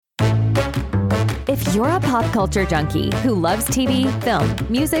If you're a pop culture junkie who loves TV, film,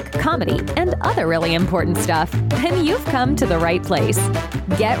 music, comedy, and other really important stuff, then you've come to the right place.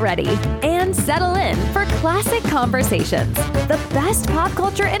 Get ready and settle in for Classic Conversations, the best pop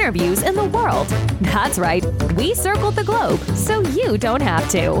culture interviews in the world. That's right, we circled the globe so you don't have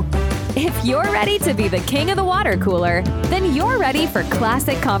to. If you're ready to be the king of the water cooler, then you're ready for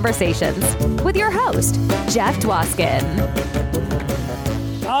Classic Conversations with your host, Jeff Dwoskin.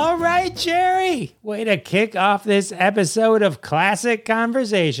 All right, Jerry. Way to kick off this episode of Classic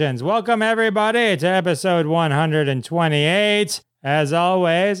Conversations. Welcome, everybody, to episode 128. As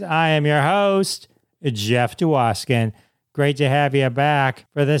always, I am your host, Jeff Dwoskin. Great to have you back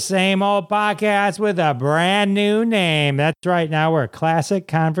for the same old podcast with a brand new name. That's right, now we're Classic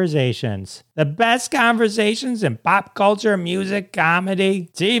Conversations. The best conversations in pop culture, music, comedy,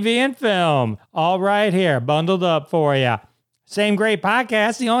 TV, and film. All right here, bundled up for you. Same great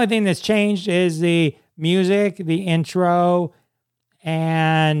podcast. The only thing that's changed is the music, the intro,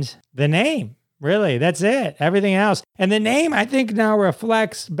 and the name. Really, that's it. Everything else. And the name, I think, now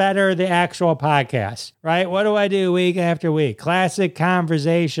reflects better the actual podcast, right? What do I do week after week? Classic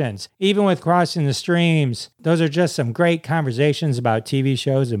Conversations. Even with Crossing the Streams, those are just some great conversations about TV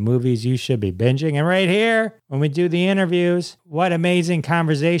shows and movies you should be binging. And right here, when we do the interviews, what amazing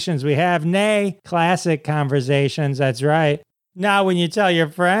conversations we have. Nay, Classic Conversations. That's right. Now, when you tell your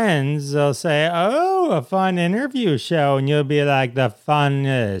friends, they'll say, oh, a fun interview show. And you'll be like, the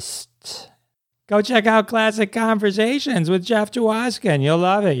funnest. Go check out Classic Conversations with Jeff Dwoskin. You'll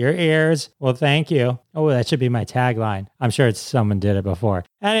love it. Your ears will thank you. Oh, that should be my tagline. I'm sure someone did it before.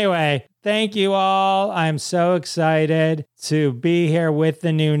 Anyway, thank you all. I'm so excited to be here with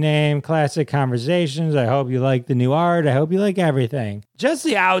the new name, Classic Conversations. I hope you like the new art. I hope you like everything. Just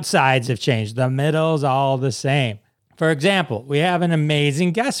the outsides have changed. The middle's all the same. For example, we have an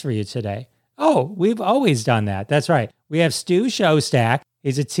amazing guest for you today. Oh, we've always done that. That's right. We have Stu Shostak.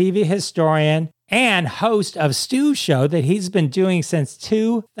 He's a TV historian and host of Stu's Show that he's been doing since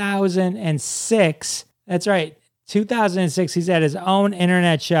 2006. That's right. 2006, he's had his own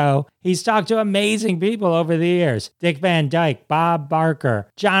internet show. He's talked to amazing people over the years. Dick Van Dyke, Bob Barker,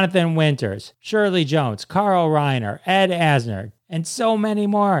 Jonathan Winters, Shirley Jones, Carl Reiner, Ed Asner, and so many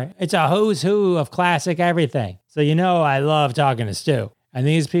more. It's a who's who of classic everything. So you know I love talking to Stu. And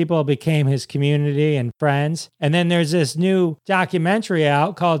these people became his community and friends. And then there's this new documentary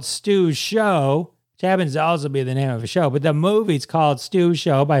out called Stu's Show, which happens to also be the name of a show. But the movie's called Stu's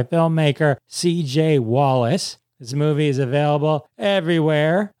Show by filmmaker C.J. Wallace. This movie is available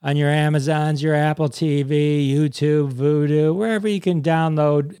everywhere on your Amazons, your Apple TV, YouTube, Vudu, wherever you can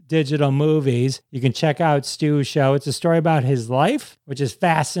download digital movies. You can check out Stu's Show. It's a story about his life, which is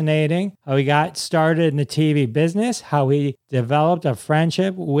fascinating, how he got started in the TV business, how he developed a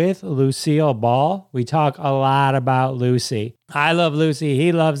friendship with Lucille Ball. We talk a lot about Lucy. I love Lucy.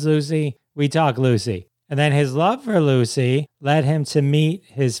 He loves Lucy. We talk Lucy. And then his love for Lucy led him to meet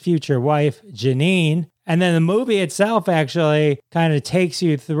his future wife, Janine. And then the movie itself actually kind of takes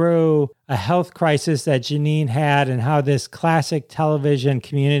you through a health crisis that Janine had and how this classic television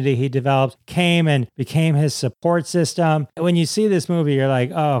community he developed came and became his support system. When you see this movie, you're like,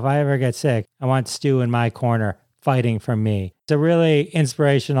 oh, if I ever get sick, I want Stu in my corner fighting for me. It's a really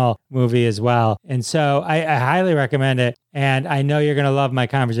inspirational movie as well. And so I highly recommend it. And I know you're going to love my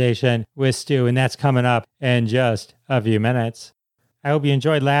conversation with Stu, and that's coming up in just a few minutes. I hope you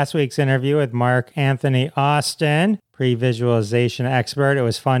enjoyed last week's interview with Mark Anthony Austin, pre-visualization expert. It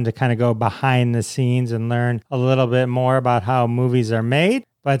was fun to kind of go behind the scenes and learn a little bit more about how movies are made,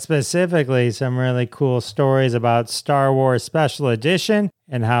 but specifically some really cool stories about Star Wars Special Edition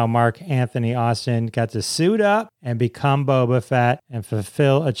and how Mark Anthony Austin got to suit up and become Boba Fett and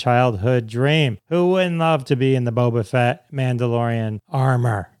fulfill a childhood dream. Who wouldn't love to be in the Boba Fett Mandalorian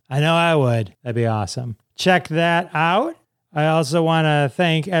armor? I know I would. That'd be awesome. Check that out. I also want to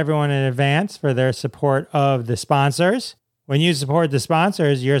thank everyone in advance for their support of the sponsors. When you support the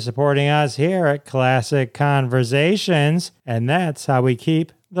sponsors, you're supporting us here at Classic Conversations, and that's how we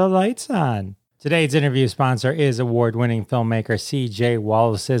keep the lights on. Today's interview sponsor is award-winning filmmaker C.J.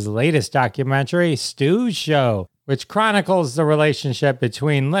 Wallace's latest documentary, Stu's Show, which chronicles the relationship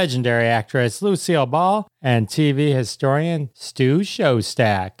between legendary actress Lucille Ball and TV historian Stu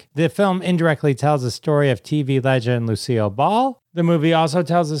Shostak. The film indirectly tells the story of TV legend Lucille Ball. The movie also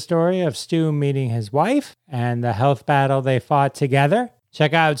tells the story of Stu meeting his wife and the health battle they fought together.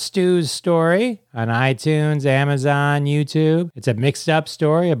 Check out Stu's story on iTunes, Amazon, YouTube. It's a mixed up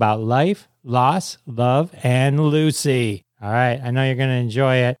story about life, loss, love, and Lucy. All right. I know you're going to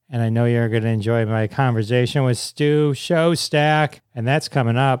enjoy it. And I know you're going to enjoy my conversation with Stu Shostak. And that's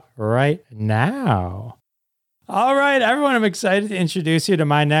coming up right now. All right, everyone. I'm excited to introduce you to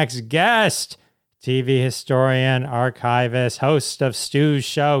my next guest. TV historian, archivist, host of Stu's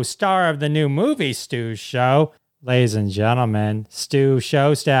Show, star of the new movie Stu's Show. Ladies and gentlemen, Stu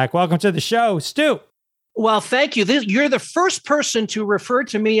Shostak. Welcome to the show, Stu. Well, thank you. You're the first person to refer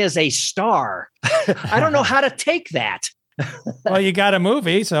to me as a star. I don't know how to take that. Well, you got a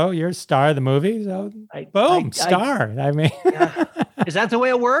movie, so you're a star of the movie. So boom, star. I mean, is that the way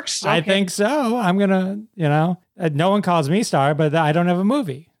it works? Okay. I think so. I'm going to, no one calls me star, but I don't have a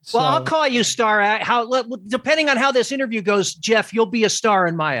movie. So. Well, I'll call you star. Depending on how this interview goes, Jeff, you'll be a star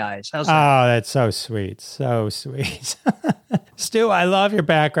in my eyes. How's that? Oh, that's so sweet. So sweet. Stu, I love your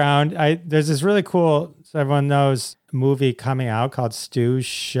background. There's this really cool, so everyone knows, movie coming out called Stu's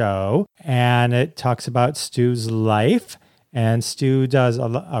Show, and it talks about Stu's life. And Stu does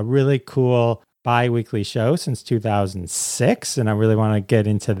a really cool bi-weekly show since 2006, and I really want to get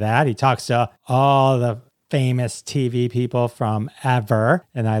into that. He talks to all the famous TV people from ever,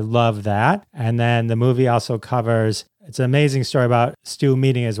 and I love that. And then the movie also covers, it's an amazing story about Stu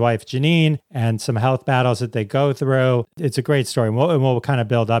meeting his wife, Janine, and some health battles that they go through. It's a great story, and we'll kind of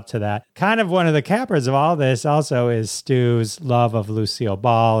build up to that. Kind of one of the cappers of all this also is Stu's love of Lucille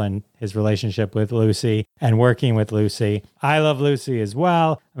Ball and his relationship with Lucy and working with Lucy. I love Lucy as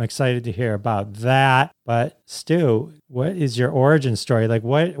well. I'm excited to hear about that. But Stu, what is your origin story? Like,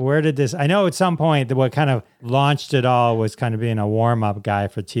 where did this, I know at some point that what kind of launched it all was kind of being a warm-up guy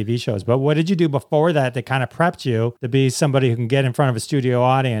for TV shows, but what did you do before that kind of prepped you to be somebody who can get in front of a studio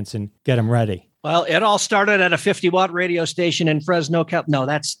audience and get them ready? Well, it all started at a 50-watt radio station in Fresno. No,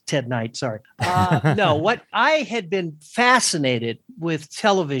 that's Ted Knight. Sorry. No, what I had been fascinated with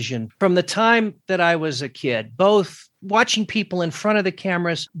television from the time that I was a kid, both watching people in front of the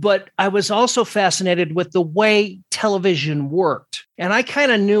cameras, but I was also fascinated with the way television worked. And I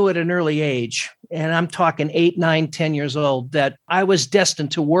kind of knew at an early age, and I'm talking 8, 9, 10 years old, that I was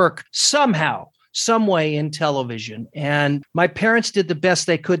destined to work somehow, some way in television. And my parents did the best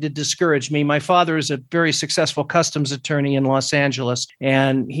they could to discourage me. My father is a very successful customs attorney in Los Angeles,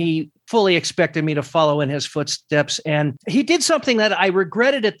 and he fully expected me to follow in his footsteps. And he did something that I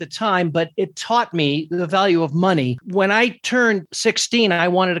regretted at the time, but it taught me the value of money. When I turned 16, I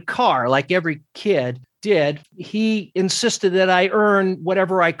wanted a car like every kid did. He insisted that I earn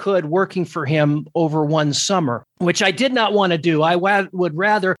whatever I could working for him over one summer, which I did not want to do. I would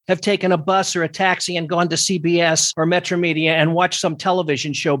rather have taken a bus or a taxi and gone to CBS or Metro Media and watched some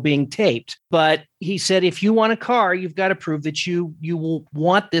television show being taped. But he said, if you want a car, you've got to prove that you will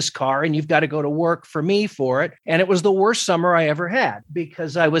want this car, and you've got to go to work for me for it. And it was the worst summer I ever had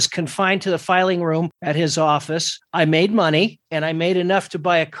because I was confined to the filing room at his office. I made money and I made enough to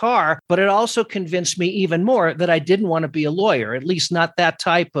buy a car, but it also convinced me even more that I didn't want to be a lawyer, at least not that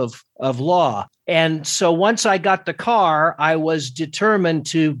type of law. And so once I got the car, I was determined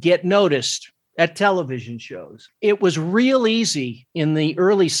to get noticed at television shows. It was real easy in the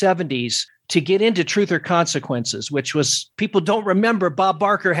early 70s to get into Truth or Consequences, which was, people don't remember, Bob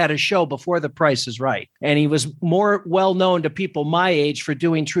Barker had a show before The Price is Right. And he was more well-known to people my age for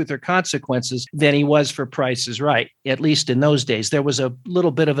doing Truth or Consequences than he was for Price is Right, at least in those days. There was a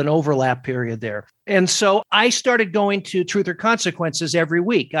little bit of an overlap period there. And so I started going to Truth or Consequences every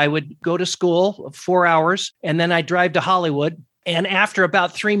week. I would go to school 4 hours, and then I'd drive to Hollywood. And after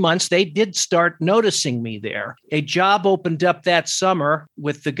about 3 months, they did start noticing me there. A job opened up that summer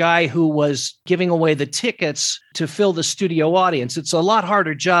with the guy who was giving away the tickets to fill the studio audience. It's a lot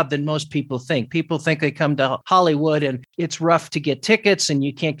harder job than most people think. People think they come to Hollywood and it's rough to get tickets and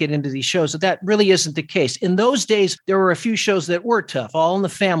you can't get into these shows. That really isn't the case. In those days, there were a few shows that were tough. All in the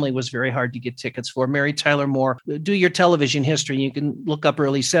Family was very hard to get tickets for. Mary Tyler Moore. Do your television history. You can look up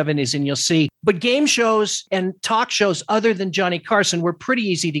early 70s and you'll see. But game shows and talk shows other than Johnny Carson were pretty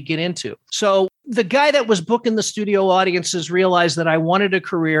easy to get into. So the guy that was booking the studio audiences realized that I wanted a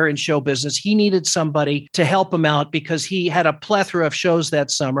career in show business. He needed somebody to help him out because he had a plethora of shows that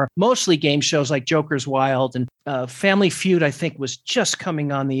summer, mostly game shows like Joker's Wild, and Family Feud, I think, was just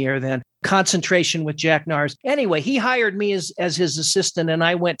coming on the air then. Concentration with Jack Nars. Anyway, he hired me as his assistant, and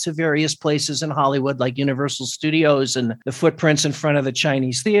I went to various places in Hollywood like Universal Studios and the Footprints in front of the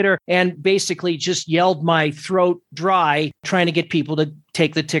Chinese Theater, and basically just yelled my throat dry trying to get people to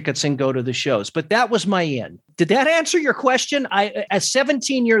take the tickets and go to the shows. But that was my in. Did that answer your question? At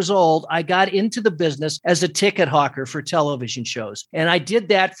 17 years old, I got into the business as a ticket hawker for television shows. And I did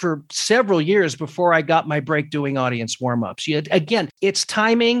that for several years before I got my break doing audience warm-ups. Again, it's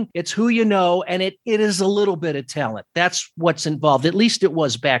timing, it's who you know, and it is a little bit of talent. That's what's involved. At least it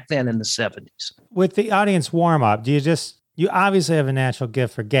was back then in the 70s. With the audience warm-up, you obviously have a natural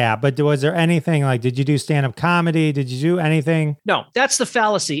gift for gab, but was there anything like, did you do stand-up comedy? Did you do anything? No, that's the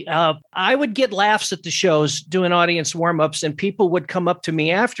fallacy. I would get laughs at the shows doing audience warm-ups, and people would come up to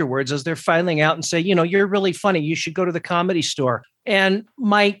me afterwards as they're filing out and say, you're really funny. You should go to the Comedy Store. And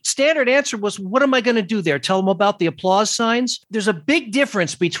my standard answer was, what am I going to do there? Tell them about the applause signs? There's a big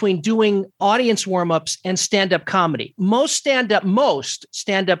difference between doing audience warm-ups and stand-up comedy. Most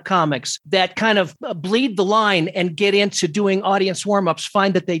stand-up comics that kind of bleed the line and get into doing audience warm-ups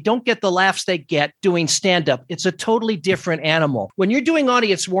find that they don't get the laughs they get doing stand-up. It's a totally different animal. When you're doing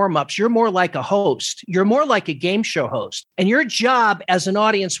audience warm-ups, you're more like a host. You're more like a game show host. And your job as an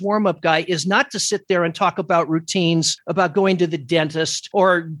audience warm-up guy is not to sit there and talk about routines, about going to the dentist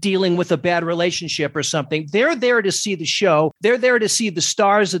or dealing with a bad relationship or something. They're there to see the show. They're there to see the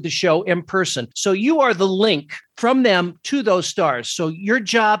stars of the show in person. So you are the link from them to those stars. So your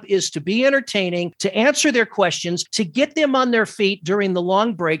job is to be entertaining, to answer their questions, to get them on their feet during the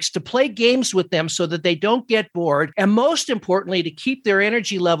long breaks, to play games with them so that they don't get bored, and most importantly, to keep their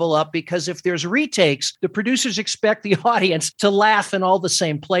energy level up, because if there's retakes, the producers expect the audience to laugh in all the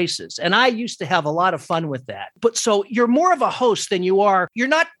same places. And I used to have a lot of fun with that. But so you're more of a host than you're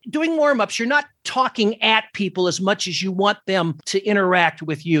not doing warm-ups, you're not talking at people as much as you want them to interact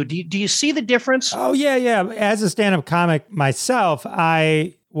with you. Do you see the difference? Oh, yeah. As a stand-up comic myself,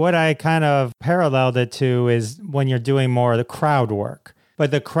 what I kind of paralleled it to is when you're doing more of the crowd work.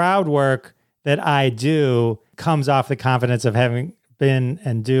 But the crowd work that I do comes off the confidence of having been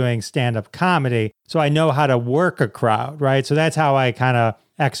and doing stand-up comedy. So I know how to work a crowd, right? So that's how I kind of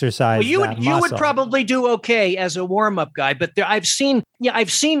exercise. Well, you would probably do okay as a warm-up guy, but I've seen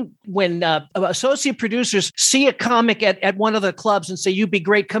when associate producers see a comic at one of the clubs and say, "You'd be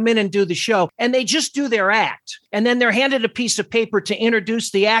great, come in and do the show," and they just do their act, and then they're handed a piece of paper to introduce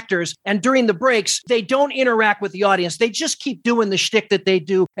the actors, and during the breaks they don't interact with the audience. They just keep doing the shtick that they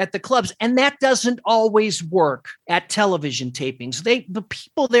do at the clubs, and that doesn't always work at television tapings. The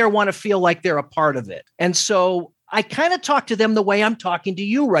people there want to feel like they're a part of it, and so I kind of talk to them the way I'm talking to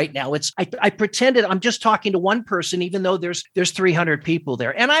you right now. I pretended I'm just talking to one person, even though there's 300 people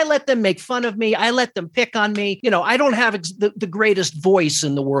there. And I let them make fun of me. I let them pick on me. I don't have the greatest voice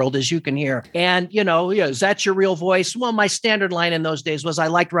in the world, as you can hear. And, is that your real voice? Well, my standard line in those days was, I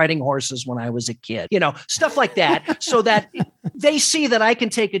liked riding horses when I was a kid, stuff like that. So that they see that I can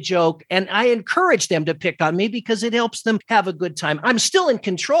take a joke, and I encourage them to pick on me because it helps them have a good time. I'm still in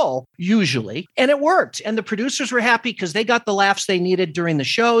control usually, and it worked. And the producers were happy because they got the laughs they needed during the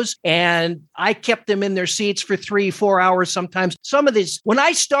shows, and I kept them in their seats for 3-4 hours sometimes. Some of these, when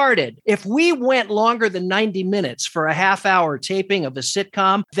I started, if we went longer than 90 minutes for a half-hour taping of a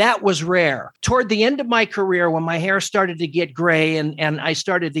sitcom, that was rare. Toward the end of my career, when my hair started to get gray and I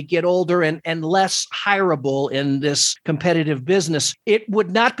started to get older and less hireable in this competitive business, it would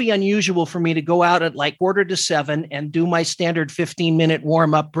not be unusual for me to go out at like 6:45 and do my standard 15-minute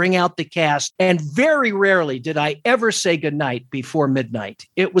warm-up, bring out the cast, and very rarely did I ever say goodnight before midnight.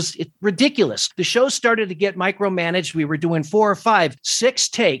 It was ridiculous. The show started to get micromanaged. We were doing 4 or 5, 6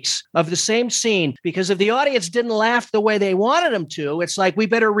 takes of the same scene because if the audience didn't laugh the way they wanted them to, it's like, we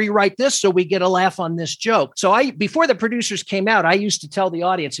better rewrite this so we get a laugh on this joke. So before the producers came out, I used to tell the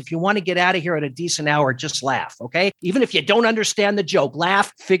audience, if you want to get out of here at a decent hour, just laugh, okay? Even if you don't understand the joke,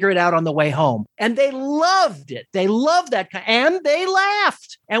 laugh, figure it out on the way home. And they loved it. They loved that. And they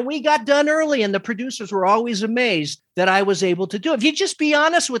laughed. And we got done early, and the producers were always amazed that I was able to do. If you just be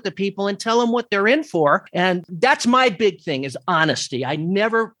honest with the people and tell them what they're in for. And that's my big thing, is honesty. I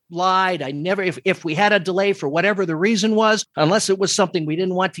never lied. I never, if we had a delay for whatever the reason was, unless it was something we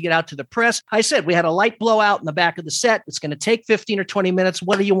didn't want to get out to the press, I said, we had a light blowout in the back of the set. It's going to take 15 or 20 minutes.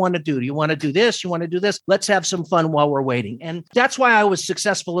 What do you want to do? Do you want to do this? You want to do this? Let's have some fun while we're waiting. And that's why I was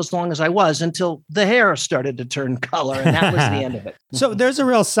successful as long as I was, until the hair started to turn color. And that was the end of it. So there's a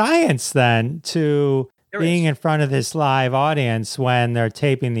real science then to being in front of this live audience when they're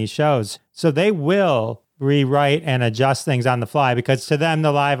taping these shows. So they will rewrite and adjust things on the fly, because to them,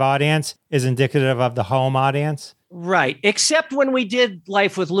 the live audience is indicative of the home audience. Right. Except when we did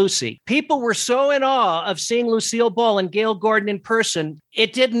Life with Lucy. People were so in awe of seeing Lucille Ball and Gail Gordon in person,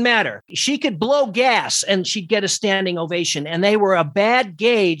 it didn't matter. She could blow gas and she'd get a standing ovation. And they were a bad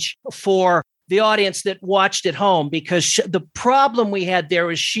gauge for the audience that watched at home, because the problem we had there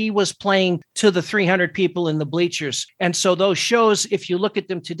was she was playing to the 300 people in the bleachers. And so those shows, if you look at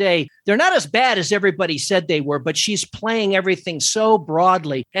them today, they're not as bad as everybody said they were, but she's playing everything so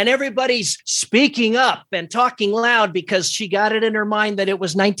broadly and everybody's speaking up and talking loud because she got it in her mind that it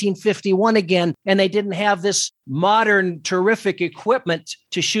was 1951 again and they didn't have this modern, terrific equipment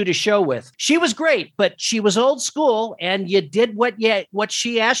to shoot a show with. She was great, but she was old school and you did what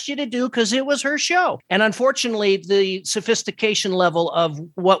she asked you to do because it was her show. And unfortunately, the sophistication level of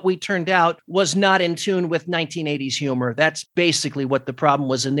what we turned out was not in tune with 1980s humor. That's basically what the problem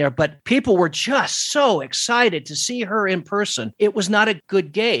was in there. But people were just so excited to see her in person. It was not a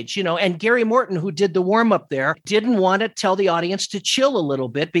good gauge, and Gary Morton, who did the warm-up there, didn't want to tell the audience to chill a little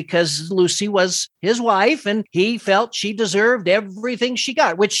bit because Lucy was his wife and he felt she deserved everything she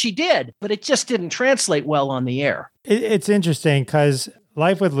got, which she did, but it just didn't translate well on the air. It's interesting because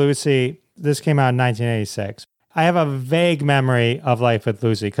Life with Lucy, this came out in 1986. I have a vague memory of Life with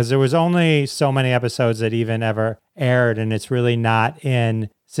Lucy because there was only so many episodes that even ever aired, and it's really not in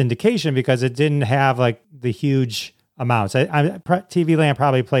syndication because it didn't have like the huge amounts. TV Land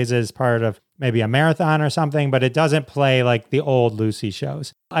probably plays it as part of maybe a marathon or something, but it doesn't play like the old Lucy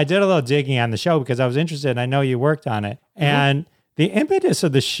shows. I did a little digging on the show because I was interested, and I know you worked on it. Mm-hmm. And the impetus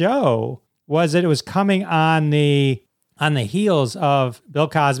of the show was that it was coming on the heels of Bill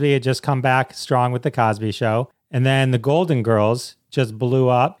Cosby had just come back strong with the Cosby Show. And then the Golden Girls just blew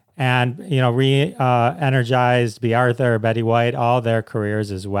up and, re-energized Bea Arthur, Betty White, all their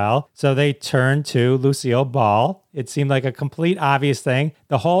careers as well. So they turned to Lucille Ball. It seemed like a complete obvious thing.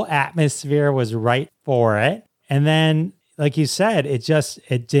 The whole atmosphere was right for it. And then, like you said,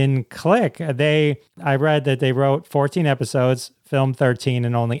 it didn't click. I read that they wrote 14 episodes, filmed 13,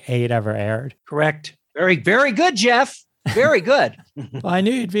 and only 8 ever aired. Correct. Very, very good, Jeff. Very good. Well, I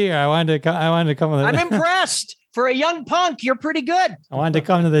knew you'd be here. I wanted to come. I'm impressed. For a young punk, you're pretty good. I wanted to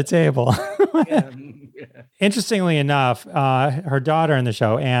come to the table. Yeah. Interestingly enough, her daughter in the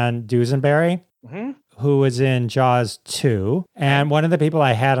show, Ann Dusenberry, who was in Jaws 2, and one of the people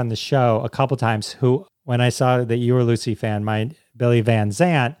I had on the show a couple times who, when I saw that you were a Lucy fan, my Billy Van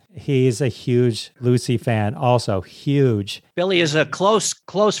Zandt, he's a huge Lucy fan, also huge. Billy is a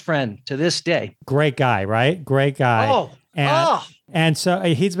close friend to this day. Great guy, right? Great guy. And so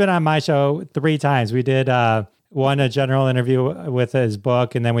he's been on my show 3 times. We did a general interview with his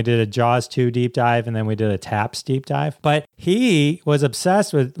book, and then we did a Jaws 2 deep dive, and then we did a Taps deep dive. But he was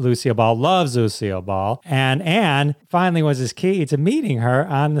obsessed with Lucille Ball, loves Lucille Ball, and Anne finally was his key to meeting her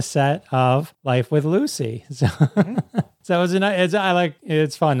on the set of Life with Lucy. So, so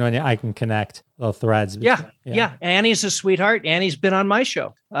it's fun when I can connect little threads. Yeah. Annie's a sweetheart. Annie's been on my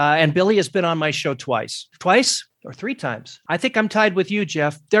show, and Billy has been on my show twice or 3 times. I think I'm tied with you,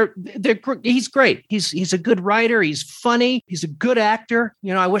 Jeff. He's great. He's a good writer. He's funny. He's a good actor.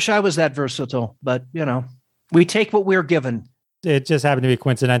 I wish I was that versatile, but we take what we're given. It just happened to be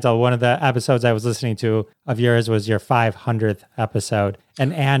coincidental. One of the episodes I was listening to of yours was your 500th episode.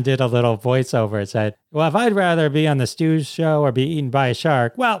 And Anne did a little voiceover. It said, well, if I'd rather be on the Stu show or be eaten by a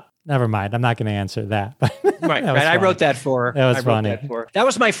shark, well, never mind. I'm not going to answer that. Right. I wrote that for her. That was funny. That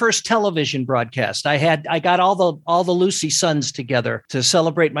was my first television broadcast. I got all the Lucy sons together to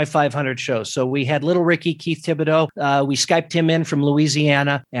celebrate my 500 show. So we had little Ricky, Keith Thibodeau. We Skyped him in from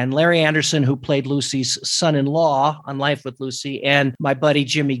Louisiana, and Larry Anderson, who played Lucy's son-in-law on Life with Lucy, and my buddy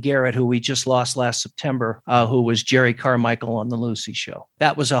Jimmy Garrett, who we just lost last September, who was Jerry Carmichael on the Lucy Show.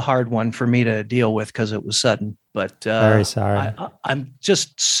 That was a hard one for me to deal with because it was sudden. But very sorry. I'm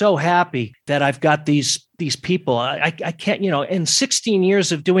just so happy that I've got these people. I can't, in 16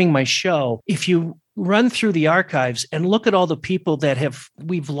 years of doing my show, if you run through the archives and look at all the people that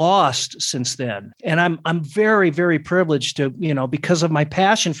we've lost since then. And I'm very, very privileged to, because of my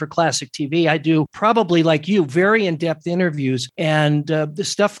passion for classic TV, I do probably like you, very in-depth interviews and the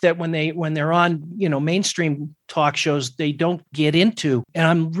stuff that when they're on, mainstream talk shows, they don't get into. And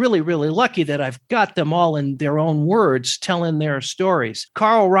I'm really, really lucky that I've got them all in their own words, telling their stories.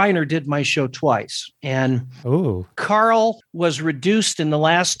 Carl Reiner did my show twice. And Carl was reduced in the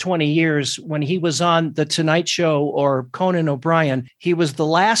last 20 years when he was on The Tonight Show or Conan O'Brien. He was the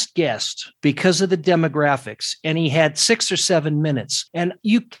last guest because of the demographics, and he had 6 or 7 minutes. And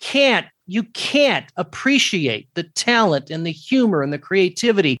you can't you can't appreciate the talent and the humor and the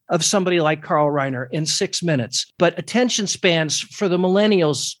creativity of somebody like Carl Reiner in 6 minutes. But attention spans for the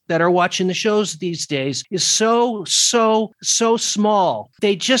millennials that are watching the shows these days is so small.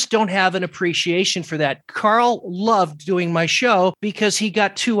 They just don't have an appreciation for that. Carl loved doing my show because he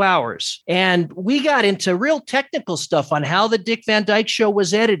got 2 hours. And we got into real technical stuff on how the Dick Van Dyke Show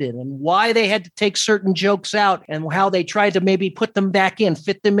was edited and why they had to take certain jokes out and how they tried to maybe put them back in,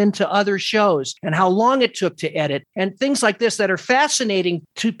 fit them into other shows, and how long it took to edit, and things like this that are fascinating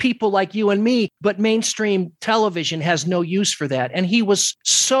to people like you and me, but mainstream television has no use for that. And he was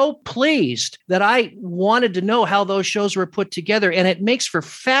so pleased that I wanted to know how those shows were put together, and it makes for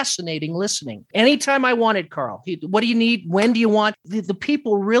fascinating listening. Anytime I wanted Carl, what do you need? When do you want? The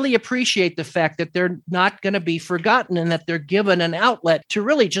people really appreciate the fact that they're not going to be forgotten and that they're given an outlet to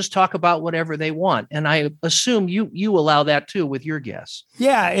really just talk about whatever they want. And I assume you allow that too with your guests.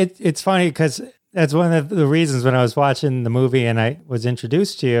 Yeah, it's funny because that's one of the reasons when I was watching the movie and I was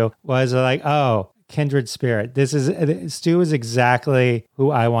introduced to you was like, oh, kindred spirit. Stu is exactly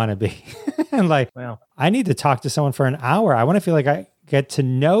who I want to be. And like, wow, I need to talk to someone for an hour. I want to feel like I get to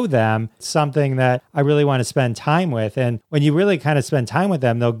know them, something that I really want to spend time with. And when you really kind of spend time with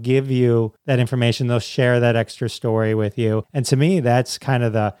them, they'll give you that information. They'll share that extra story with you. And to me, that's kind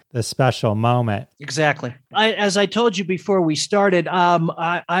of the special moment. Exactly. As I told you before we started,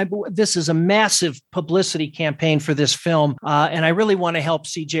 this is a massive publicity campaign for this film. And I really want to help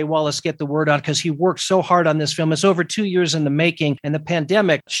CJ Wallace get the word out because he worked so hard on this film. It's over 2 years in the making, and the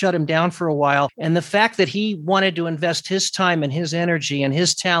pandemic shut him down for a while. And the fact that he wanted to invest his time and his energy and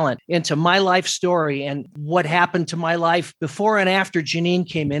his talent into my life story and what happened to my life before and after Janine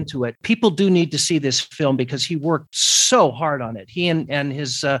came into it. People do need to see this film because he worked so hard on it. He and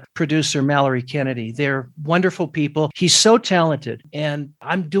his producer, Mallory Kennedy, they're wonderful people. He's so talented, and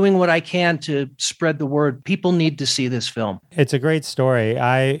I'm doing what I can to spread the word. People need to see this film. It's a great story.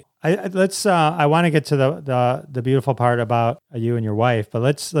 I want to get to the beautiful part about you and your wife, but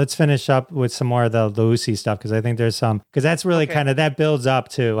let's finish up with some more of the Lucy stuff because I think there's some, because that's really kind of, that builds up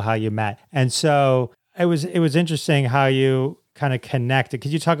to how you met. And so it was interesting how you kind of connected.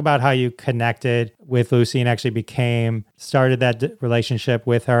 Could you talk about how you connected with Lucy and actually started that relationship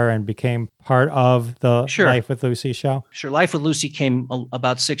with her and became part of the Life with Lucy show? Sure. Life with Lucy came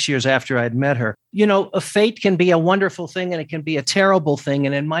about 6 years after I'd met her. You know, a fate can be a wonderful thing and it can be a terrible thing.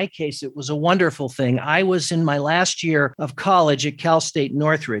 And in my case, it was a wonderful thing. I was in my last year of college at Cal State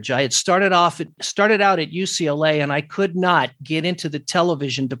Northridge. I had started out at UCLA, and I could not get into the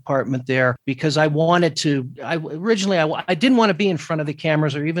television department there because I wanted to. I didn't want to be in front of the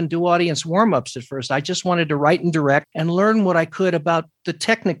cameras or even do audience warm-ups at first. I just wanted to write and direct and learn what I could about the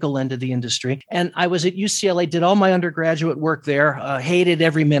technical end of the industry. And I was at UCLA, did all my undergraduate work there, hated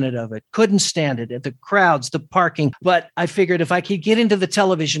every minute of it, couldn't stand it, the crowds, the parking. But I figured if I could get into the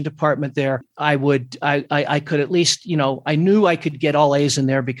television department there, I could at least, I knew I could get all A's in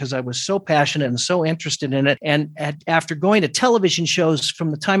there because I was so passionate and so interested in it. And after going to television shows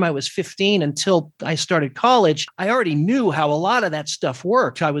from the time I was 15 until I started college, I already knew how a lot of that stuff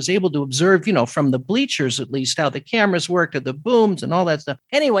worked. I was able to observe, from the bleachers, at least, how the cameras worked and the booms and all that stuff.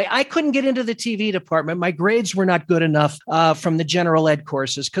 Anyway, I couldn't get into the TV department. My grades were not good enough from the general ed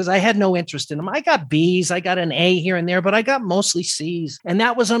courses because I had no interest in them. I got B's, I got an A here and there, but I got mostly C's. And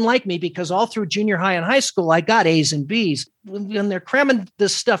that was unlike me because all through junior high and high school, I got A's and B's. When they're cramming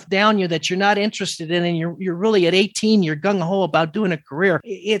this stuff down you that you're not interested in, and you're really at 18, you're gung-ho about doing a career,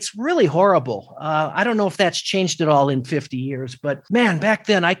 it's really horrible. I don't know if that's changed at all in 50 years, but man, back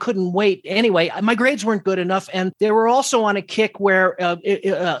then I couldn't wait. Anyway, my grades weren't good enough, and they were also on a kick where,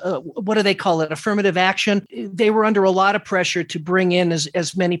 what do they call it? Affirmative action. They were under a lot of pressure to bring in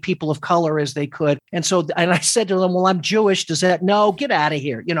as many people of color as they could. And I said to them, well, I'm Jewish. Does that? No, get out of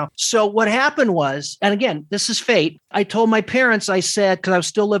here. So what happened was, and again, this is fate. I told my parents, I said, because I was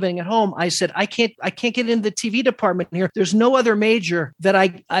still living at home, I said, I can't get into the TV department here. There's no other major that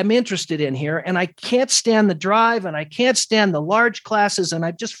I'm interested in here. And I can't stand the drive, and I can't stand the large classes. And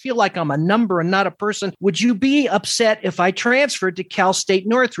I just feel like I'm a number and not a person. Would you be upset if I transferred to Cal State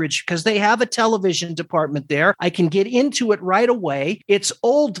Northridge? Because they have a television department there. I can get into it right away. It's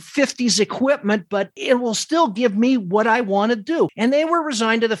old 50s equipment, but it will still give me what I want to do. And they were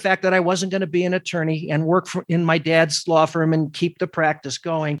resigned to the fact that I wasn't going to be an attorney and work in my dad's law firm and keep the practice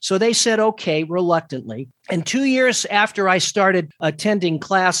going. So they said, okay, reluctantly. And 2 years after I started attending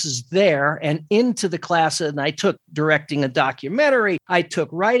classes there and into the classes, and I took directing a documentary, I took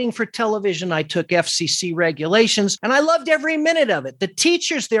writing for television, I took FCC regulations, and I loved every minute of it. The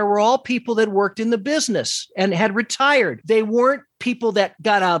teachers there were all people that worked in the business and had retired. They weren't people that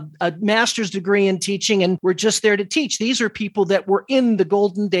got a master's degree in teaching and were just there to teach. These are people that were in the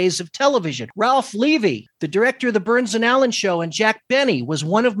golden days of television. Ralph Levy, the director of the Burns and Allen Show, and Jack Benny was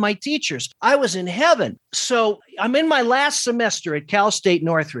one of my teachers. I was in heaven. So I'm in my last semester at Cal State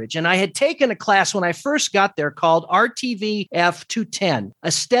Northridge, and I had taken a class when I first got there called RTVF 210,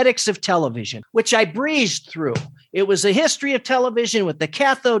 Aesthetics of Television, which I breezed through. It was a history of television with the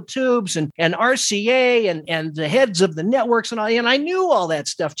cathode tubes and RCA and the heads of the networks and all. And I knew all that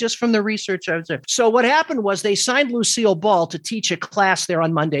stuff just from the research I was there. So what happened was they signed Lucille Ball to teach a class there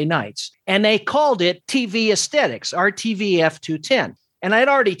on Monday nights. And they called it TV Aesthetics, RTVF 210. And I'd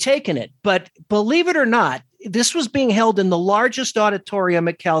already taken it. But believe it or not, this was being held in the largest auditorium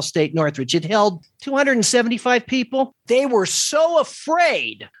at Cal State Northridge. It held 275 people. They were so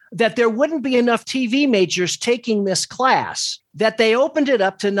afraid that there wouldn't be enough TV majors taking this class that they opened it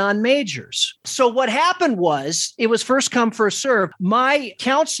up to non-majors. So what happened was it was first come, first serve. My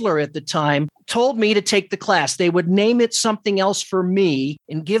counselor at the time told me to take the class. They would name it something else for me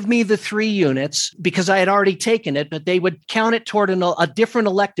and give me the 3 units because I had already taken it, but they would count it toward a different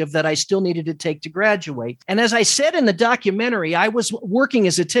elective that I still needed to take to graduate. And as I said in the documentary, I was working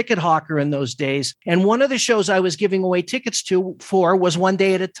as a ticket hawker in those days. And one of the shows I was giving away tickets for was One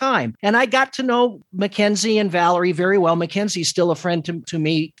Day at a Time. And I got to know Mackenzie and Valerie very well. Mackenzie's still a friend to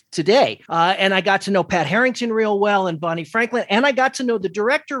me today. And I got to know Pat Harrington real well and Bonnie Franklin. And I got to know the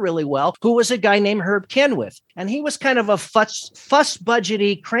director really well, who was a guy named Herb Kenwith. And he was kind of a fuss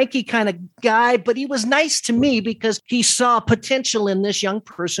budgety, cranky kind of guy, but he was nice to me because he saw potential in this young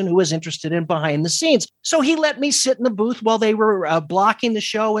person who was interested in behind the scenes. So he let me sit in the booth while they were blocking the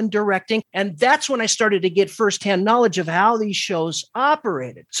show and directing. And that's when I started to get firsthand knowledge of how these shows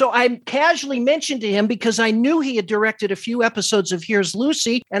operated. So I casually mentioned to him because I knew he had directed a few episodes of Here's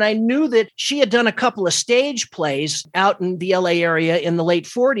Lucy, and I knew that she had done a couple of stage plays out in the LA area in the late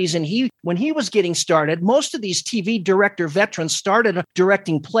 40s. And when he was getting started, most of these TV director veterans started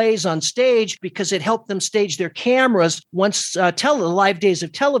directing plays on stage because it helped them stage their cameras once the live days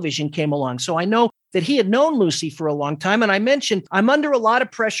of television came along. So I know that he had known Lucy for a long time. And I mentioned, I'm under a lot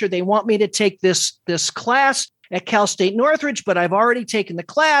of pressure. They want me to take this class at Cal State Northridge, but I've already taken the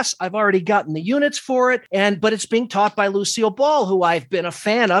class. I've already gotten the units for it. But it's being taught by Lucille Ball, who I've been a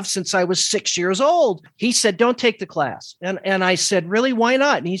fan of since I was 6 years old. He said, don't take the class. And I said, really, why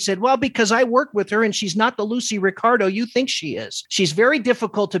not? And he said, well, because I work with her and she's not the Lucy Ricardo you think she is. She's very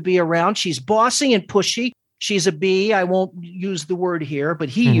difficult to be around. She's bossy and pushy. She's a bee. I won't use the word here, but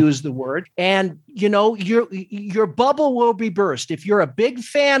he used the word. And, your bubble will be burst. If you're a big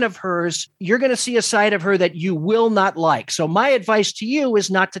fan of hers, you're going to see a side of her that you will not like. So my advice to you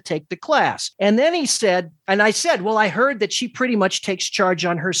is not to take the class. And then he said, and I said, well, I heard that she pretty much takes charge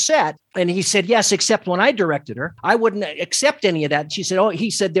on her set. And he said, yes, except when I directed her, I wouldn't accept any of that. And she said, he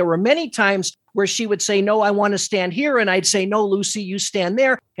said, there were many times where she would say, no, I want to stand here. And I'd say, no, Lucy, you stand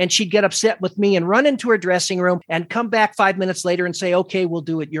there. And she'd get upset with me and run into her dressing room and come back 5 minutes later and say, okay, we'll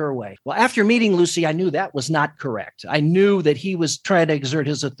do it your way. Well, after meeting Lucy, I knew that was not correct. I knew that he was trying to exert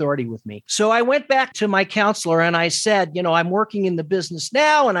his authority with me. So I went back to my counselor and I said, I'm working in the business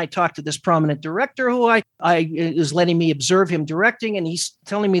now. And I talked to this prominent director who I is letting me observe him directing. And he's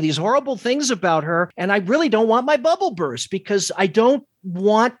telling me these horrible things about her. And I really don't want my bubble burst because I don't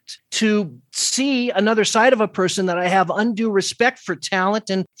want to see another side of a person that I have undue respect for talent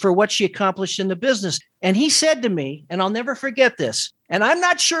and for what she accomplished in the business. And he said to me, and I'll never forget this, and I'm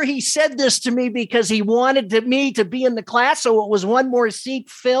not sure he said this to me because he wanted me to be in the class so it was one more seat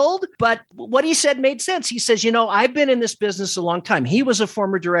filled, but what he said made sense. He says, I've been in this business a long time. He was a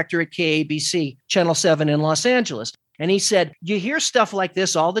former director at KABC, Channel 7 in Los Angeles. And he said, you hear stuff like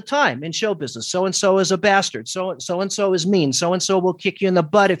this all the time in show business. So-and-so is a bastard. So-and-so is mean. So-and-so will kick you in the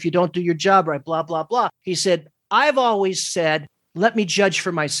butt if you don't do your job right, blah, blah, blah. He said, I've always said, let me judge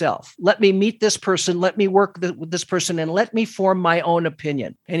for myself. Let me meet this person. Let me work with this person and let me form my own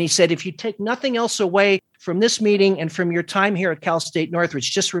opinion. And he said, if you take nothing else away from this meeting and from your time here at Cal State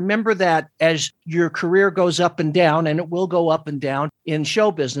Northridge, just remember that as your career goes up and down, and it will go up and down in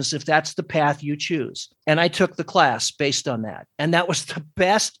show business if that's the path you choose. And I took the class based on that. And that was the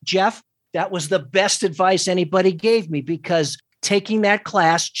best, Jeff, that was the best advice anybody gave me because taking that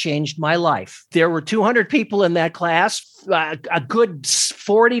class changed my life. There were 200 people in that class. A good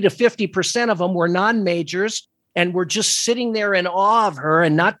 40 to 50% of them were non-majors and were just sitting there in awe of her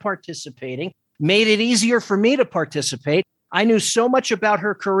and not participating. Made it easier for me to participate. I knew so much about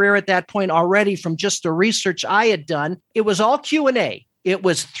her career at that point already from just the research I had done. It was all Q&A. It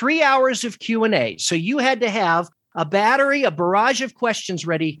was 3 hours of Q&A. So you had to have a barrage of questions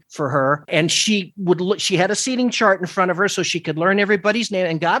ready for her. And she had a seating chart in front of her so she could learn everybody's name.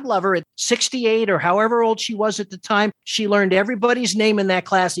 And God love her, at 68 or however old she was at the time, she learned everybody's name in that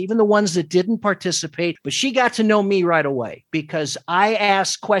class, even the ones that didn't participate. But she got to know me right away because I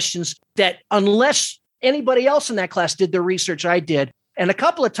asked questions that, unless anybody else in that class did the research I did, and a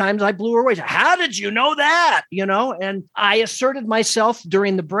couple of times I blew her away. How did you know that? And I asserted myself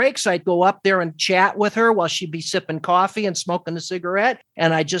during the breaks. I'd go up there and chat with her while she'd be sipping coffee and smoking a cigarette.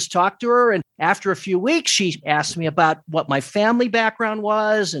 And I just talked to her. And after a few weeks, she asked me about what my family background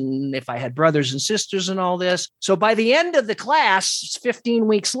was and if I had brothers and sisters and all this. So by the end of the class, 15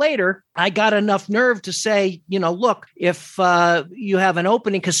 weeks later, I got enough nerve to say, look, if you have an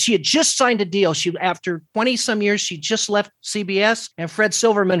opening, because she had just signed a deal. After 20 some years, she just left CBS. And Fred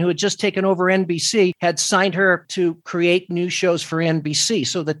Silverman, who had just taken over NBC, had signed her to create new shows for NBC.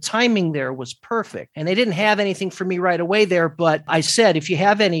 So the timing there was perfect. And they didn't have anything for me right away there. But I said, if you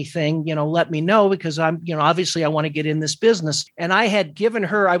have anything, let me know, because I'm, obviously I want to get in this business. And I had given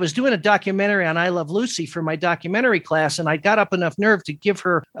her, I was doing a documentary on I Love Lucy for my documentary class. And I got up enough nerve to give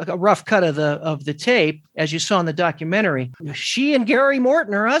her a rough cut of the tape, as you saw in the documentary. She and Gary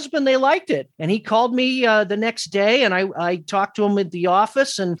Morton, her husband, they liked it. And he called me the next day, and I talked to him at the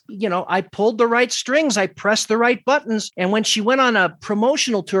office, and I pulled the right strings, I pressed the right buttons. And when she went on a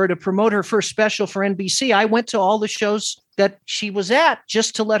promotional tour to promote her first special for NBC, I went to all the shows that she was at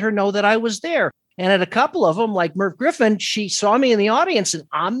just to let her know that I was there. And at a couple of them, like Merv Griffin, she saw me in the audience and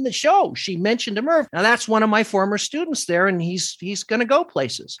on the show, she mentioned to Merv. Now that's one of my former students there, and he's going to go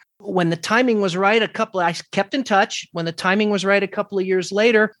places. When the timing was right, I kept in touch. When the timing was right, a couple of years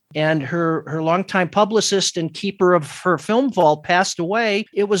later, and her longtime publicist and keeper of her film vault passed away,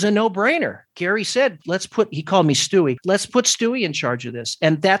 it was a no-brainer. Gary said, he called me Stewie, let's put Stewie in charge of this.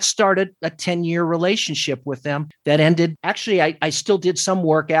 And that started a 10-year relationship with them that ended. Actually, I still did some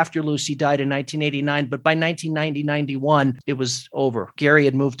work after Lucy died in 1989, but by 1990-91, it was over. Gary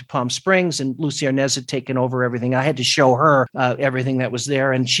had moved to Palm Springs and Lucy Arnaz had taken over everything. I had to show her everything that was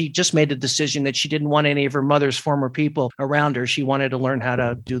there. And she just made a decision that she didn't want any of her mother's former people around her. She wanted to learn how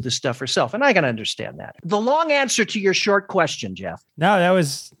to do this stuff herself. And I can understand that. The long answer to your short question, Jeff. No, that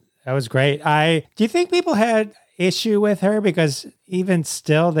was great. Do you think people had issue with her because even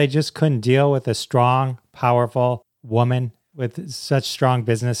still they just couldn't deal with a strong, powerful woman with such strong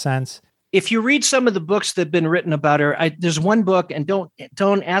business sense? If you read some of the books that have been written about her, there's one book, and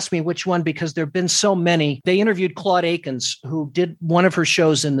don't ask me which one because there have been so many. They interviewed Claude Akins, who did one of her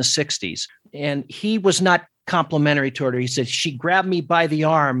shows in the 60s, and he was not complimentary to her. He said, she grabbed me by the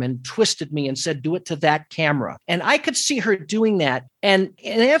arm and twisted me and said, do it to that camera. And I could see her doing that. And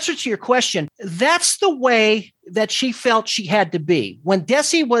in answer to your question, that's the way that she felt she had to be. When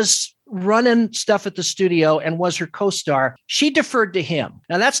Desi was running stuff at the studio and was her co-star, she deferred to him.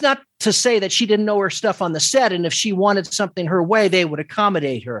 Now, that's not to say that she didn't know her stuff on the set, and if she wanted something her way, they would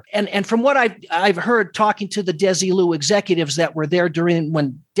accommodate her. And from what I've heard talking to the Desilu executives that were there during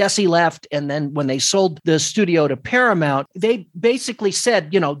when Desi left, and then when they sold the studio to Paramount, they basically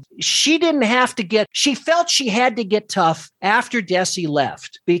said, she didn't have to she felt she had to get tough after Desi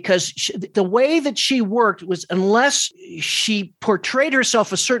left, because the way that she worked was, unless she portrayed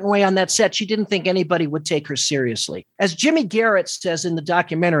herself a certain way on that set, she didn't think anybody would take her seriously. As Jimmy Garrett says in the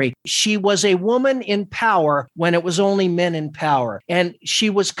documentary, she was a woman in power when it was only men in power. And she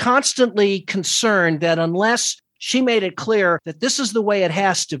was constantly concerned that unless she made it clear that this is the way it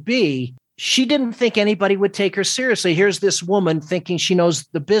has to be, she didn't think anybody would take her seriously. Here's this woman thinking she knows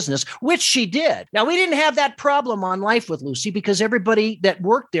the business, which she did. Now, we didn't have that problem on Life with Lucy because everybody that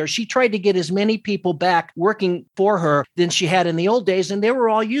worked there, she tried to get as many people back working for her than she had in the old days, and they were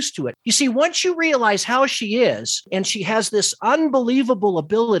all used to it. You see, once you realize how she is, and she has this unbelievable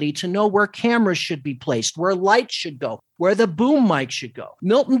ability to know where cameras should be placed, where lights should go, where the boom mic should go.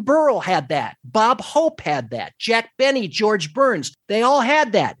 Milton Berle had that. Bob Hope had that. Jack Benny, George Burns, they all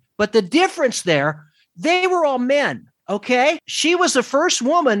had that. But the difference there, they were all men, okay? She was the first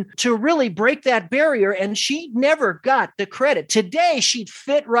woman to really break that barrier, and she never got the credit. Today, she'd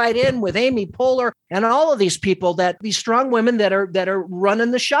fit right in with Amy Poehler and all of these people, these strong women that are running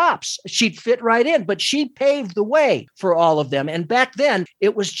the shops. She'd fit right in, but she paved the way for all of them. And back then,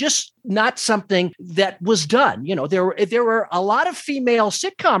 it was just not something that was done. There were a lot of female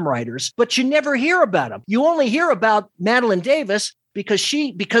sitcom writers, but you never hear about them. You only hear about Madeline Davis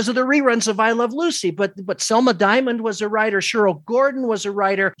because of the reruns of I Love Lucy. But Selma Diamond was a writer. Cheryl Gordon was a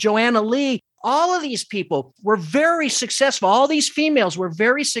writer. Joanna Lee. All of these people were very successful. All these females were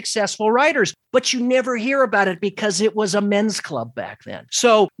very successful writers, but you never hear about it because it was a men's club back then.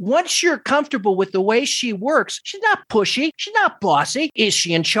 So once you're comfortable with the way she works, she's not pushy. She's not bossy. Is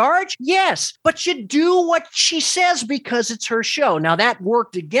she in charge? Yes. But you do what she says because it's her show. Now that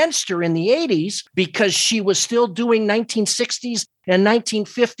worked against her in the 80s because she was still doing 1960s and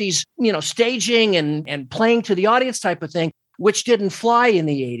 1950s, staging and playing to the audience type of thing, which didn't fly in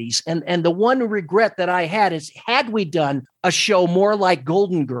the 80s. And the one regret that I had is, had we done a show more like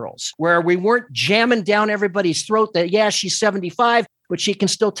Golden Girls, where we weren't jamming down everybody's throat that, yeah, she's 75, but she can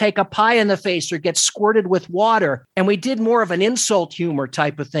still take a pie in the face or get squirted with water. And we did more of an insult humor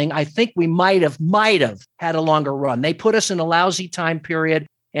type of thing. I think we might have had a longer run. They put us in a lousy time period,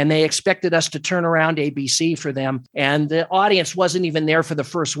 and they expected us to turn around ABC for them. And the audience wasn't even there for the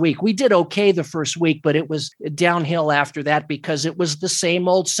first week. We did okay the first week, but it was downhill after that because it was the same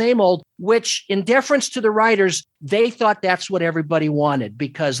old, which in deference to the writers, they thought that's what everybody wanted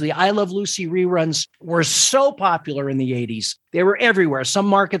because the I Love Lucy reruns were so popular in the 80s. They were everywhere. Some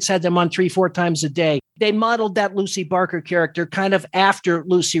markets had them on 3-4 times a day. They modeled that Lucy Barker character kind of after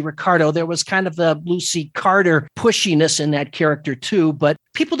Lucy Ricardo. There was kind of the Lucy Carter pushiness in that character too, but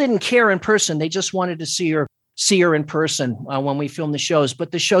people didn't care in person. They just wanted to see her in person when we filmed the shows. But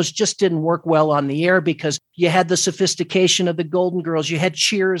the shows just didn't work well on the air because you had the sophistication of the Golden Girls. You had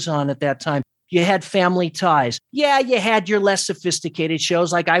Cheers on at that time. You had Family Ties. Yeah, you had your less sophisticated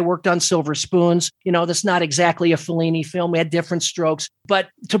shows. Like I worked on Silver Spoons. That's not exactly a Fellini film. We had different strokes. But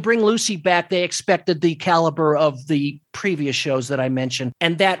to bring Lucy back, they expected the caliber of the previous shows that I mentioned,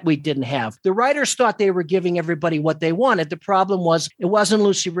 and that we didn't have. The writers thought they were giving everybody what they wanted. The problem was it wasn't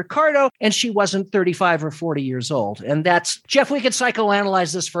Lucy Ricardo, and she wasn't 35 or 40 years old. And that's, Jeff, we could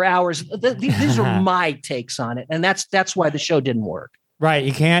psychoanalyze this for hours. These are my takes on it, and that's why the show didn't work. Right.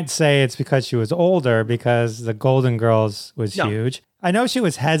 You can't say it's because she was older because the Golden Girls was huge. I know she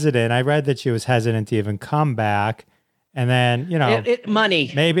was hesitant. I read that she was hesitant to even come back. And then,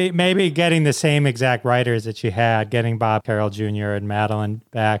 money. Maybe getting the same exact writers that she had, getting Bob Carroll Jr. and Madeline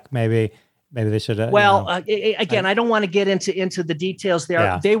back, maybe they should have. Well, again, I don't want to get into the details there.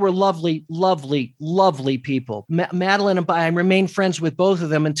 Yeah. They were lovely, lovely, lovely people. Madeline and I remained friends with both of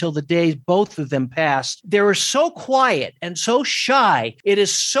them until the day both of them passed. They were so quiet and so shy. It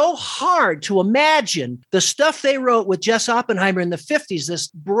is so hard to imagine the stuff they wrote with Jess Oppenheimer in the 50s, this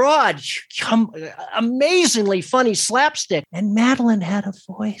broad, amazingly funny slapstick. And Madeline had a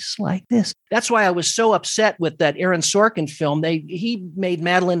voice like this. That's why I was so upset with that Aaron Sorkin film. He made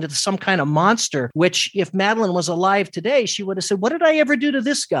Madeline into some kind of monster, which if Madeline was alive today, she would have said, what did I ever do to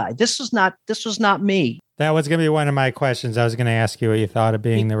this guy? This was not me. That was going to be one of my questions. I was going to ask you what you thought of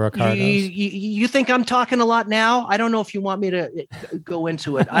being the Ricardos. You think I'm talking a lot now? I don't know if you want me to go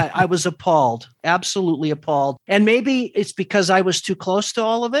into it. I was appalled, absolutely appalled. And maybe it's because I was too close to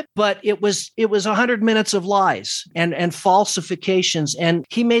all of it, but it was 100 minutes of lies and falsifications. And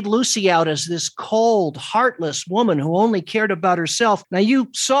he made Lucy out as this cold, heartless woman who only cared about herself. Now, you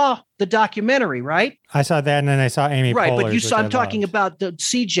saw the documentary, right? I saw that, and then I saw Amy Poehler's. Right, but you saw, I'm talking about the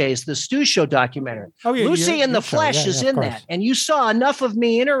CJ's, the Stu Show documentary. Oh, yeah, Lucy in the Flesh is in that. And you saw enough of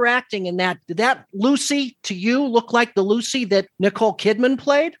me interacting in that. Did that Lucy to you look like the Lucy that Nicole Kidman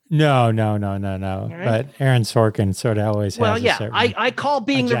played? No. Right. But Aaron Sorkin sort of always has a certain I call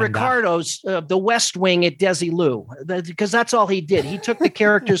being agenda. The Ricardos the West Wing at Desilu, because that's all he did. He took the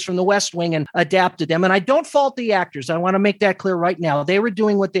characters from the West Wing and adapted them. And I don't fault the actors. I want to make that clear right now. They were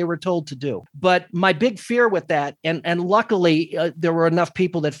doing what they were told to do. But my big fear with that, and luckily there were enough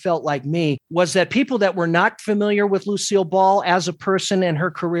people that felt like me, was that people that were not familiar with Lucille Ball as a person and her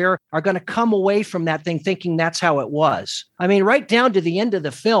career are going to come away from that thing thinking that's how it was. I mean, right down to the end of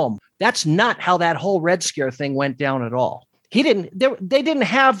the film, that's not how that whole Red Scare thing went down at all. They didn't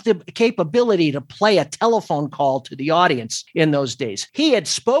have the capability to play a telephone call to the audience in those days. He had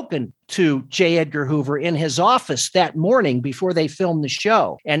spoken to J. Edgar Hoover in his office that morning before they filmed the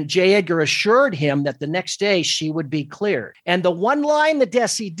show. And J. Edgar assured him that the next day she would be cleared. And the one line that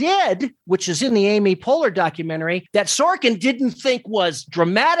Desi did, which is in the Amy Poehler documentary, that Sorkin didn't think was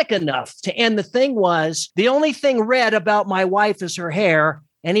dramatic enough to end the thing was, the only thing red about my wife is her hair.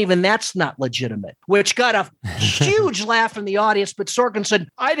 And even that's not legitimate, which got a huge laugh from the audience. But Sorkin said,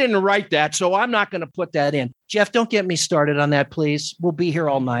 I didn't write that, so I'm not going to put that in. Jeff, don't get me started on that, please. We'll be here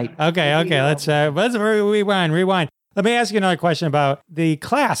all night. Okay. Let's rewind. Let me ask you another question about the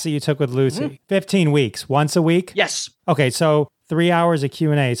class that you took with Lucy. 15 weeks, once a week? Yes. Okay, so 3 hours of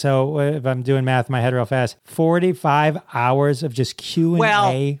Q&A. So if I'm doing math in my head real fast, 45 hours of just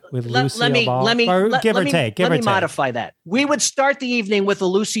Q&A with Lucille Ball. Give or take. Let me modify that. We would start the evening with a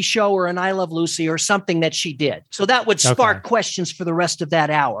Lucy show or an I Love Lucy or something that she did. So that would spark questions for the rest of that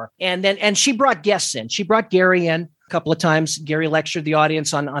hour. And she brought guests in. She brought Gary in a couple of times. Gary lectured the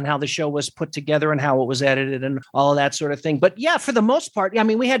audience on how the show was put together and how it was edited and all of that sort of thing. But yeah, for the most part, I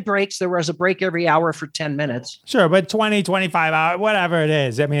mean, we had breaks. There was a break every hour for 10 minutes. Sure, but 20, 25 hours, whatever it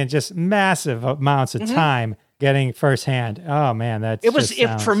is. I mean, just massive amounts of time getting firsthand. Oh man,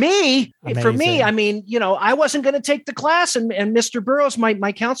 for me, I mean, I wasn't going to take the class, and Mr. Burroughs,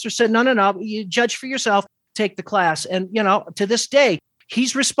 my counselor, said, no, you judge for yourself, take the class. And to this day,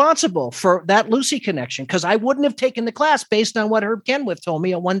 he's responsible for that Lucy connection, because I wouldn't have taken the class based on what Herb Kenwith told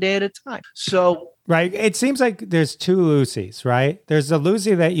me at one day at a time. So. Right. It seems like there's two Lucys, right? There's the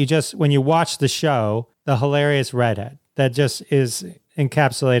Lucy that you just, when you watch the show, the hilarious redhead that just is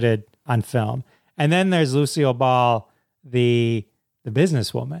encapsulated on film. And then there's Lucille Ball, the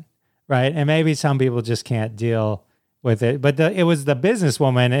businesswoman, right? And maybe some people just can't deal with it. But it was the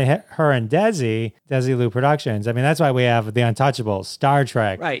businesswoman, her and Desi Lou Productions. I mean, that's why we have The Untouchables, Star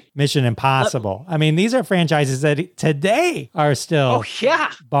Trek, right. Mission Impossible. I mean, these are franchises that today are still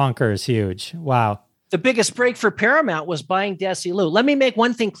bonkers huge. Wow. The biggest break for Paramount was buying Desi Lou. Let me make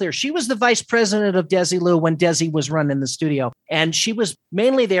one thing clear. She was the vice president of Desi Lou when Desi was running the studio. And she was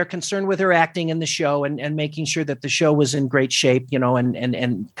mainly there concerned with her acting in the show and making sure that the show was in great shape,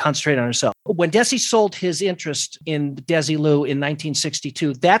 and concentrate on herself. When Desi sold his interest in Desi Lou in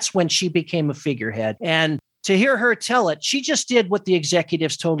 1962, that's when she became a figurehead. And to hear her tell it, she just did what the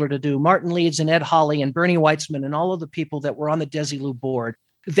executives told her to do. Martin Leeds and Ed Hawley and Bernie Weitzman and all of the people that were on the Desi Lou board,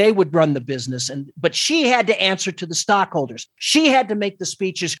 they would run the business. But she had to answer to the stockholders. She had to make the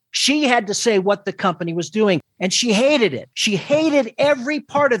speeches. She had to say what the company was doing. And she hated it. She hated every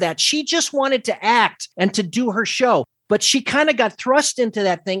part of that. She just wanted to act and to do her show. But she kind of got thrust into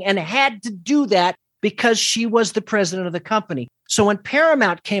that thing and had to do that because she was the president of the company. So when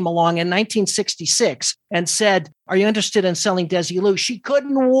Paramount came along in 1966 and said, "Are you interested in selling Desi Lou?" she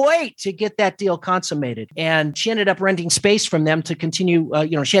couldn't wait to get that deal consummated. And she ended up renting space from them to continue.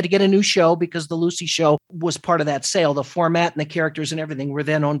 She had to get a new show because the Lucy show was part of that sale. The format and the characters and everything were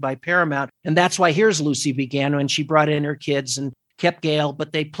then owned by Paramount. And that's why Here's Lucy began when she brought in her kids and kept Gail,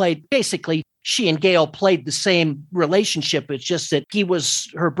 but they played basically. She and Gail played the same relationship. It's just that he was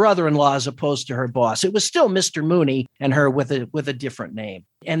her brother-in-law as opposed to her boss. It was still Mr. Mooney and her with a different name.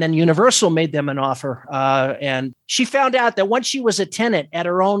 And then Universal made them an offer. And she found out that once she was a tenant at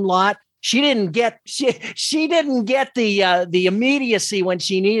her own lot, she didn't get the immediacy when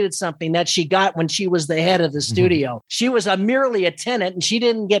she needed something that she got when she was the head of the studio. Mm-hmm. She was merely a tenant, and she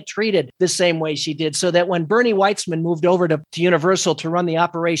didn't get treated the same way she did. So that when Bernie Weitzman moved over to Universal to run the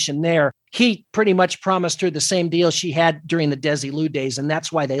operation there, he pretty much promised her the same deal she had during the Desi Lou days, and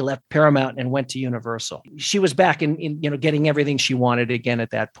that's why they left Paramount and went to Universal. She was back in getting everything she wanted again at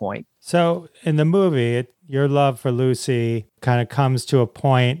that point. So in the movie, your love for Lucy kind of comes to a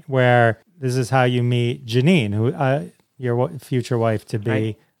point where this is how you meet Janine, who your future wife to be,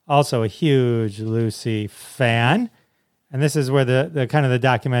 right. Also a huge Lucy fan. And this is where the kind of the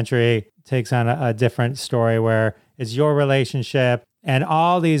documentary takes on a different story, where it's your relationship and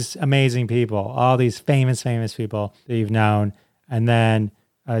all these amazing people, all these famous people that you've known. And then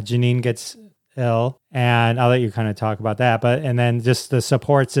Janine gets ill, and I'll let you kind of talk about that. And then just the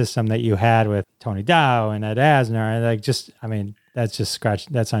support system that you had with Tony Dow and Ed Asner, and that's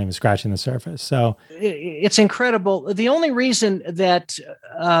not even scratching the surface. So it's incredible. The only reason that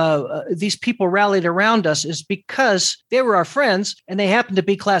these people rallied around us is because they were our friends, and they happened to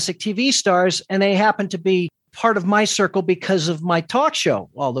be classic TV stars, and they happened to be part of my circle because of my talk show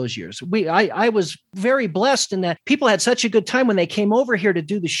all those years. I was very blessed in that people had such a good time when they came over here to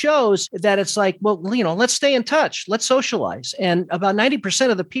do the shows that it's like, well, let's stay in touch. Let's socialize. And about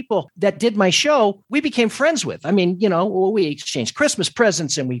 90% of the people that did my show, we became friends with. I mean, we exchanged Christmas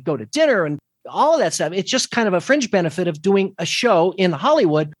presents and we go to dinner and all of that stuff. It's just kind of a fringe benefit of doing a show in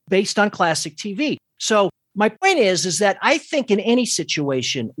Hollywood based on classic TV. So my point is that I think in any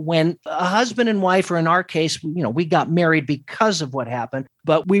situation when a husband and wife, or in our case, we got married because of what happened,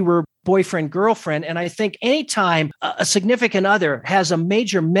 but we were boyfriend, girlfriend. And I think anytime a significant other has a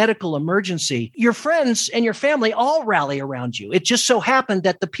major medical emergency, your friends and your family all rally around you. It just so happened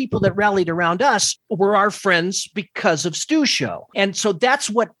that the people that rallied around us were our friends because of Stu's show. And so that's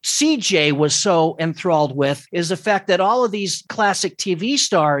what CJ was so enthralled with, is the fact that all of these classic TV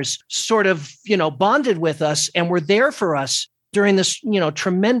stars sort of, bonded with us and were there for us during this,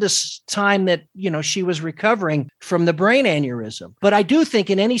 tremendous time that, she was recovering from the brain aneurysm. But I do think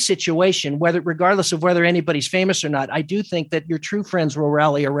in any situation, regardless of whether anybody's famous or not, I do think that your true friends will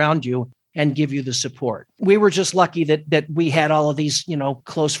rally around you and give you the support. We were just lucky that we had all of these,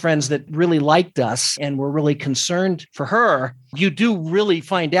 close friends that really liked us and were really concerned for her. You do really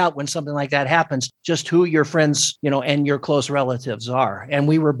find out when something like that happens, just who your friends, and your close relatives are. And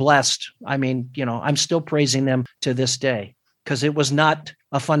we were blessed. I mean, I'm still praising them to this day because it was not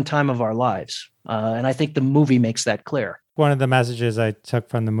a fun time of our lives. And I think the movie makes that clear. One of the messages I took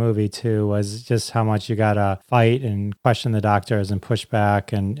from the movie too was just how much you got to fight and question the doctors and push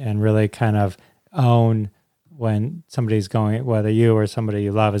back and really kind of own when somebody's going, whether you or somebody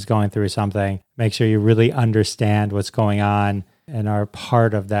you love is going through something, make sure you really understand what's going on and are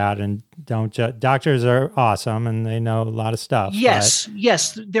part of that. And don't doctors are awesome and they know a lot of stuff. Yes,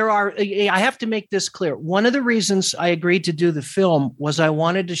 there are. I have to make this clear. One of the reasons I agreed to do the film was I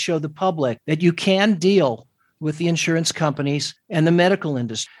wanted to show the public that you can deal with the insurance companies and the medical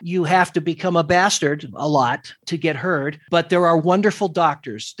industry. You have to become a bastard a lot to get heard, but there are wonderful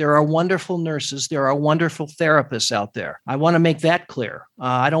doctors. There are wonderful nurses. There are wonderful therapists out there. I want to make that clear.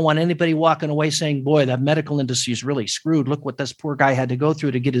 I don't want anybody walking away saying, boy, that medical industry is really screwed. Look what this poor guy had to go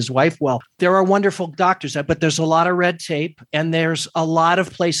through to get his wife well. There are wonderful doctors, but there's a lot of red tape and there's a lot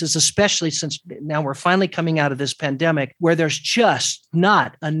of places, especially since now we're finally coming out of this pandemic, where there's just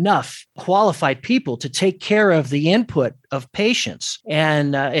not enough qualified people to take care of the input of patients.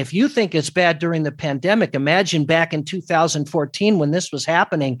 And if you think it's bad during the pandemic, imagine back in 2014 when this was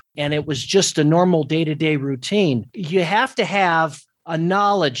happening and it was just a normal day-to-day routine. You have to have a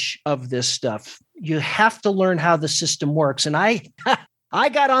knowledge of this stuff. You have to learn how the system works. And I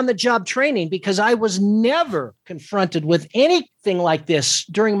got on the job training because I was never confronted with anything like this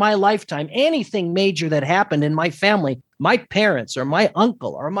during my lifetime, anything major that happened in my family. My parents or my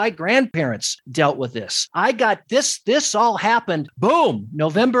uncle or my grandparents dealt with this. I got this all happened, boom,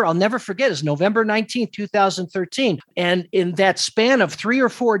 November, I'll never forget, is November 19th, 2013. And in that span of 3 or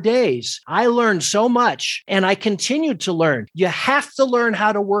 4 days, I learned so much and I continued to learn. You have to learn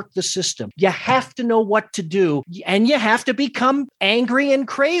how to work the system. You have to know what to do. And you have to become angry and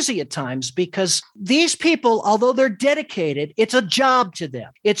crazy at times because these people, although they're dedicated, it's a job to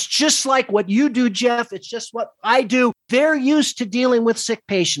them. It's just like what you do, Jeff. It's just what I do. They're used to dealing with sick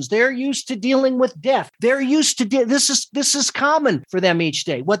patients. They're used to dealing with death. They're used to this is common for them each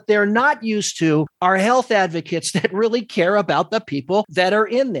day. What they're not used to are health advocates that really care about the people that are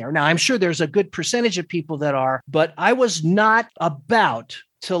in there. Now, I'm sure there's a good percentage of people that are, but I was not about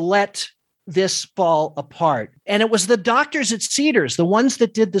to let this fall apart. And it was the doctors at Cedars, the ones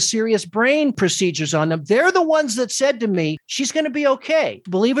that did the serious brain procedures on them. They're the ones that said to me, she's going to be okay.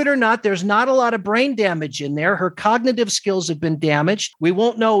 Believe it or not, there's not a lot of brain damage in there. Her cognitive skills have been damaged. We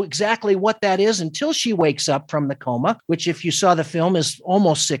won't know exactly what that is until she wakes up from the coma, which if you saw the film is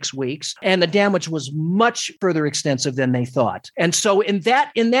almost 6 weeks. And the damage was much further extensive than they thought. And so in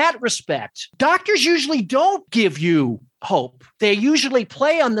that respect, doctors usually don't give you hope. They usually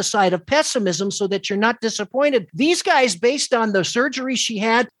play on the side of pessimism so that you're not disappointed. These guys, based on the surgery she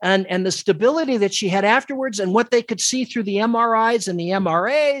had and the stability that she had afterwards and what they could see through the MRIs and the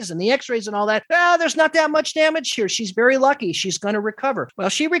MRAs and the x-rays and all that, there's not that much damage here. She's very lucky. She's going to recover. Well,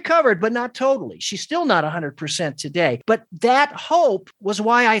 she recovered, but not totally. She's still not 100% today. But that hope was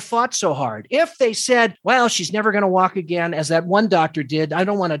why I fought so hard. If they said, well, she's never going to walk again, as that one doctor did, I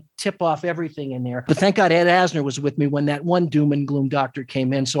don't want to tip off everything in there. But thank God Ed Asner was with me when that one doom and gloom doctor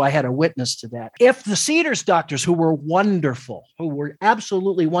came in, so I had a witness to that. If the Cedars doctors, who were wonderful, who were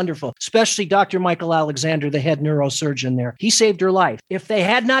absolutely wonderful, especially Dr. Michael Alexander, the head neurosurgeon there, he saved her life. If they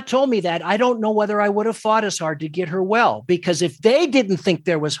had not told me that, I don't know whether I would have fought as hard to get her well, because if they didn't think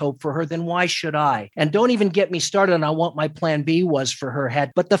there was hope for her, then why should I? And don't even get me started on what my plan B was for her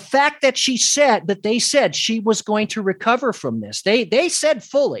head. But the fact that they said she was going to recover from this, they said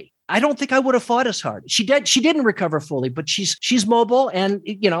fully, I don't think I would have fought as hard. She didn't recover fully, but she's mobile, and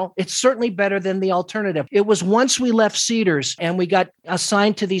it's certainly better than the alternative. It was once we left Cedars and we got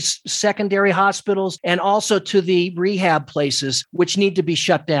assigned to these secondary hospitals and also to the rehab places, which need to be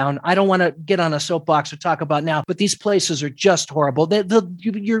shut down. I don't want to get on a soapbox or talk about now, but these places are just horrible.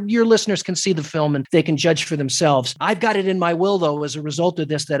 Your listeners can see the film and they can judge for themselves. I've got it in my will, though, as a result of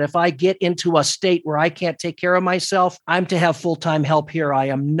this, that if I get into a state where I can't take care of myself, I'm to have full-time help here. I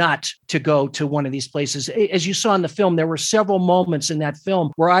am not got to go to one of these places. As you saw in the film, there were several moments in that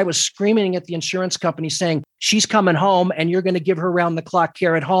film where I was screaming at the insurance company saying, she's coming home and you're going to give her round the clock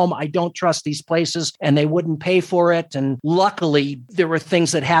care at home. I don't trust these places, and they wouldn't pay for it. And luckily there were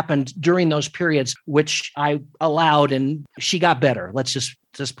things that happened during those periods, which I allowed, and she got better. Let's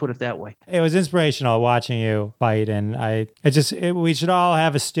just put it that way. It was inspirational watching you fight. And we should all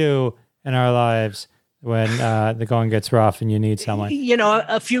have a Stu in our lives when the going gets rough and you need someone.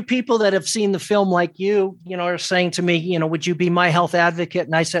 A few people that have seen the film like you, are saying to me, would you be my health advocate?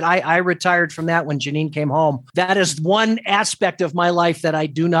 And I said, I retired from that when Janine came home. That is one aspect of my life that I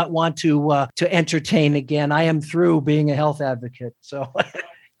do not want to entertain again. I am through being a health advocate. So...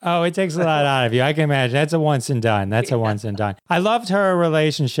 Oh, it takes a lot out of you. I can imagine. That's a once and done. A once and done. I loved her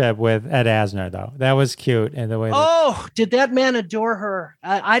relationship with Ed Asner, though. That was cute in the way. Did that man adore her?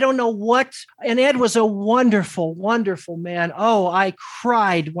 I don't know what. And Ed was a wonderful, wonderful man. Oh, I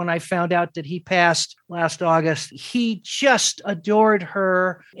cried when I found out that he passed last August. He just adored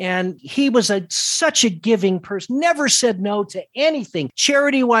her. And he was such a giving person. Never said no to anything,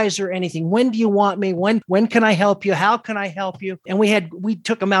 charity-wise or anything. When do you want me? When can I help you? How can I help you? And we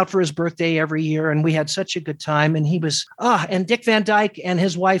took him out for his birthday every year, and we had such a good time. And he was and Dick Van Dyke and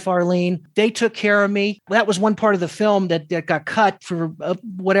his wife Arlene, they took care of me. That was one part of the film that got cut for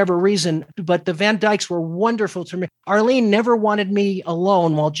whatever reason, but the Van Dykes were wonderful to me. Arlene never wanted me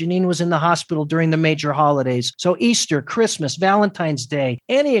alone while Janine was in the hospital during the major holidays. So Easter, Christmas, Valentine's Day,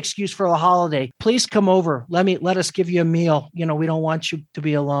 any excuse for a holiday, please come over. Let us give you a meal. We don't want you to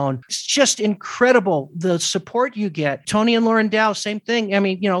be alone. It's just incredible the support you get. Tony and Lauren Dow, same thing. I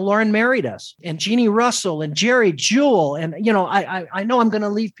mean, Lauren married us, and Jeannie Russell and Jerry Jewell. And, I know I'm going to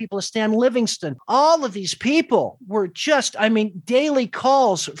leave people, Stan Livingston. All of these people were just, daily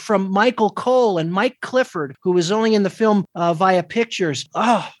calls from Michael Cole and Mike Clifford, who was only in the film via pictures.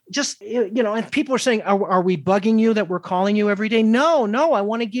 And people are saying, are we bugging you that we're calling you every day? No, I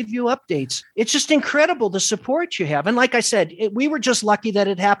want to give you updates. It's just incredible the support you have. And like I said, we were just lucky that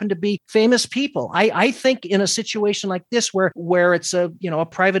it happened to be famous people. I think in a situation like this where it's a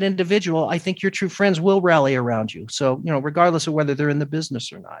private individual, I think your true friends will rally around you. So, regardless of whether they're in the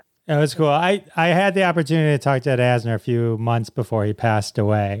business or not. It was cool. I had the opportunity to talk to Ed Asner a few months before he passed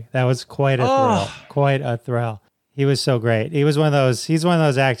away. That was quite a thrill. Quite a thrill. He was so great. He's one of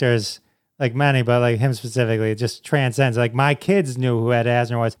those actors, like many, but like him specifically, it just transcends. Like my kids knew who Ed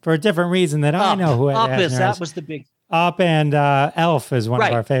Asner was for a different reason than I know who Ed Asner is. That was the big... Up and Elf is one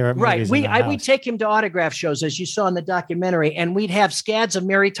of our favorite movies. Right. We'd take him to autograph shows, as you saw in the documentary, and we'd have scads of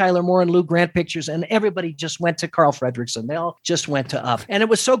Mary Tyler Moore and Lou Grant pictures, and everybody just went to Carl Fredricksen. They all just went to Up. And it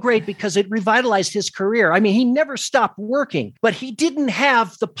was so great because it revitalized his career. He never stopped working, but he didn't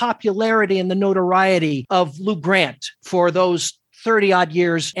have the popularity and the notoriety of Lou Grant for those 30 odd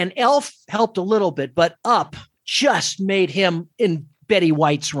years. And Elf helped a little bit, but Up just made him in Betty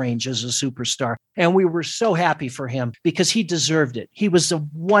White's range as a superstar. And we were so happy for him because he deserved it. He was a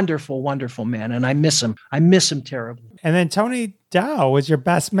wonderful, wonderful man. And I miss him. I miss him terribly. And then Tony Dow was your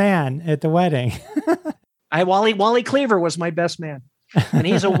best man at the wedding. Wally Cleaver was my best man. And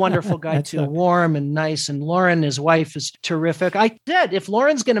he's a wonderful guy too, warm and nice. And Lauren, his wife, is terrific. I said, if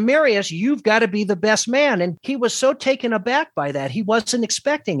Lauren's going to marry us, you've got to be the best man. And he was so taken aback by that. He wasn't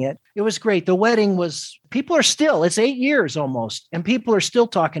expecting it. It was great. The wedding was, it's 8 years almost, and people are still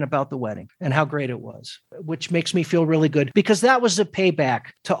talking about the wedding and how great it was, which makes me feel really good because that was a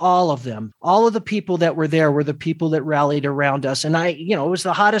payback to all of them. All of the people that were there were the people that rallied around us. And it was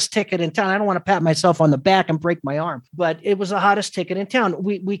the hottest ticket in town. I don't want to pat myself on the back and break my arm, but it was the hottest ticket in town.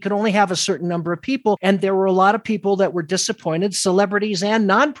 We could only have a certain number of people. And there were a lot of people that were disappointed, celebrities and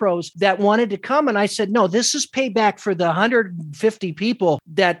non-pros that wanted to come. And I said, no, this is payback for the 150 people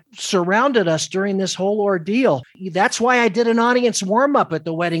that surrounded us during this whole ordeal. That's why I did an audience warm-up at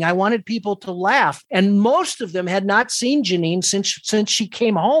the wedding. I wanted people to laugh. And most of them had not seen Janine since she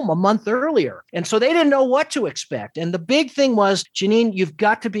came home a month earlier. And so they didn't know what to expect. And the big thing was, Janine, you've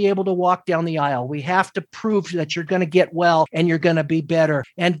got to be able to walk down the aisle. We have to prove that you're going to get well and you're going to be better.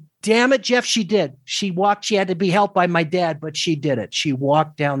 And damn it, Jeff, she did. She had to be helped by my dad, but she did it. She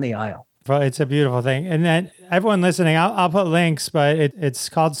walked down the aisle. Well, it's a beautiful thing. And then everyone listening, I'll put links, but it's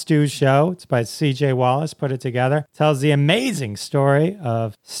called Stu's Show. It's by C.J. Wallace, put it together. Tells the amazing story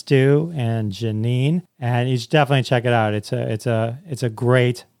of Stu and Janine. And you should definitely check it out. It's a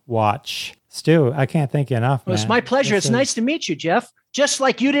great watch. Stu, I can't thank you enough, man. Well, it's my pleasure. It's nice to meet you, Jeff. Just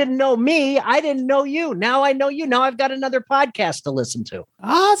like you didn't know me, I didn't know you. Now I know you. Now I've got another podcast to listen to.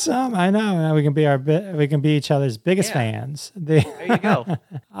 Awesome. I know. Now we can be each other's biggest fans. There you go.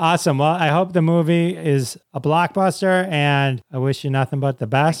 Awesome. Well, I hope the movie is a blockbuster, and I wish you nothing but the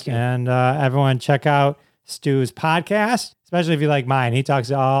best. And everyone check out Stu's podcast, especially if you like mine. He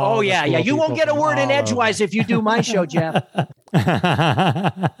talks all. Oh, yeah. You won't get a word in edgewise if you do my show, Jeff.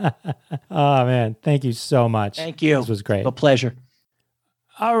 Oh, man. Thank you so much. Thank you. This was great. A pleasure.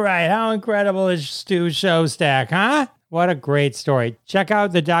 All right. How incredible is Stu's show stack, huh? What a great story. Check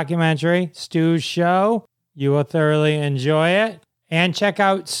out the documentary, Stu's Show. You will thoroughly enjoy it. And check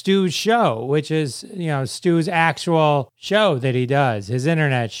out Stu's Show, which is, Stu's actual show that he does, his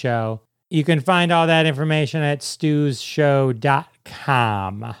internet show. You can find all that information at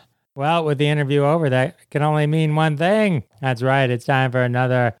stusshow.com. Well, with the interview over, that can only mean one thing. That's right. It's time for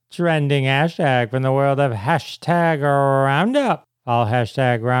another trending hashtag from the world of hashtag Roundup. Follow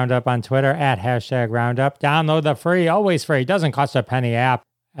hashtag Roundup on Twitter at hashtag Roundup. Download the free, always free, doesn't cost a penny app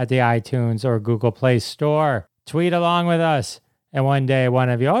at the iTunes or Google Play Store. Tweet along with us. And one day, one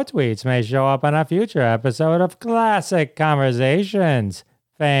of your tweets may show up on a future episode of Classic Conversations.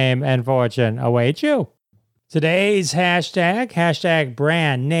 Fame and fortune await you. Today's hashtag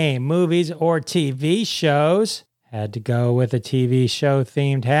brand name movies or TV shows. Had to go with a TV show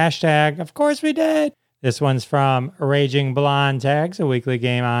themed hashtag. Of course we did. This one's from Raging Blonde Tags, a weekly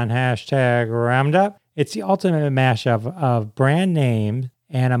game on hashtag Roundup. It's the ultimate mashup of brand names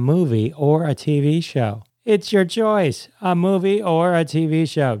and a movie or a TV show. It's your choice, a movie or a TV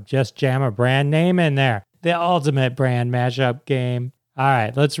show. Just jam a brand name in there. The ultimate brand mashup game. All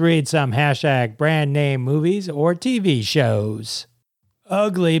right, let's read some hashtag brand name movies or TV shows.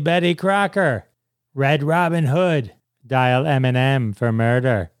 Ugly Betty Crocker, Red Robin Hood, Dial M&M for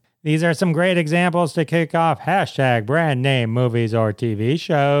Murder. These are some great examples to kick off hashtag brand name movies or TV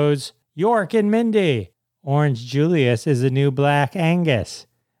shows. York and Mindy, Orange Julius is the new Black Angus.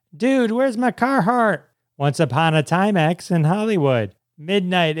 Dude, where's my Carhartt? Once Upon a Time X in Hollywood.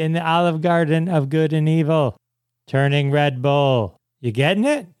 Midnight in the Olive Garden of Good and Evil. Turning Red Bull. You getting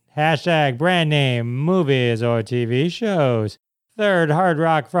it? Hashtag brand name movies or TV shows. Third Hard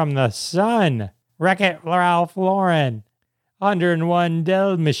Rock from the Sun. Wreck-It Ralph Lauren. 101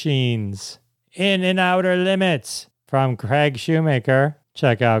 Dell Machines. In and Outer Limits from Craig Shoemaker.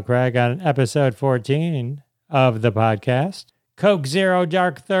 Check out Craig on episode 14 of the podcast. Coke Zero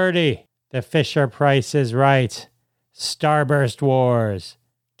Dark 30. The Fisher Price is Right. Starburst Wars.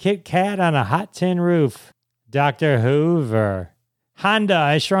 Kit Kat on a Hot Tin Roof. Dr. Hoover. Honda,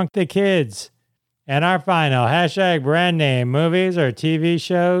 I Shrunk the Kids. And our final hashtag brand name movies or TV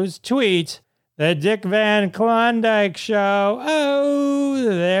shows. Tweet the Dick Van Klondike Show. Oh,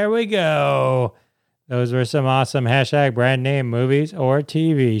 there we go. Those were some awesome hashtag brand name movies or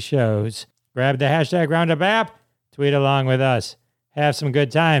TV shows. Grab the hashtag Roundup app. Tweet along with us. Have some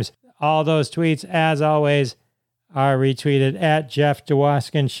good times. All those tweets, as always, are retweeted at Jeff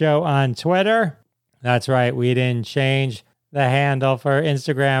Dwoskin Show on Twitter. That's right. We didn't change the handle for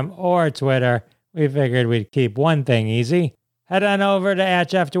Instagram or Twitter. We figured we'd keep one thing easy. Head on over to at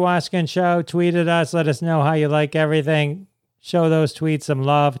Jeff Dwoskin Show. Tweet at us. Let us know how you like everything. Show those tweets some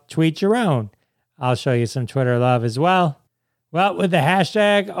love. Tweet your own. I'll show you some Twitter love as well. Well, with the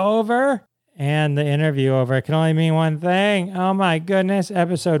hashtag over and the interview over, it can only mean one thing. Oh my goodness,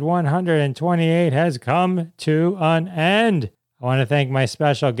 episode 128 has come to an end. I want to thank my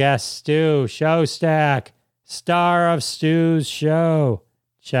special guest, Stu Showstack, star of Stu's Show.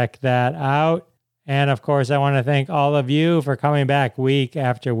 Check that out. And of course, I want to thank all of you for coming back week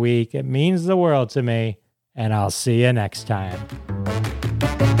after week. It means the world to me, and I'll see you next time.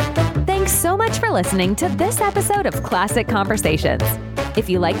 Thanks so much for listening to this episode of Classic Conversations. If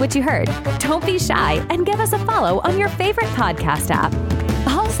you like what you heard, don't be shy and give us a follow on your favorite podcast app.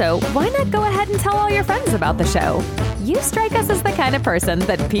 Also, why not go ahead and tell all your friends about the show? You strike us as the kind of person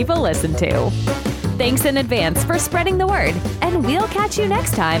that people listen to. Thanks in advance for spreading the word, and we'll catch you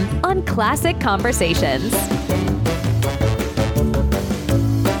next time on Classic Conversations.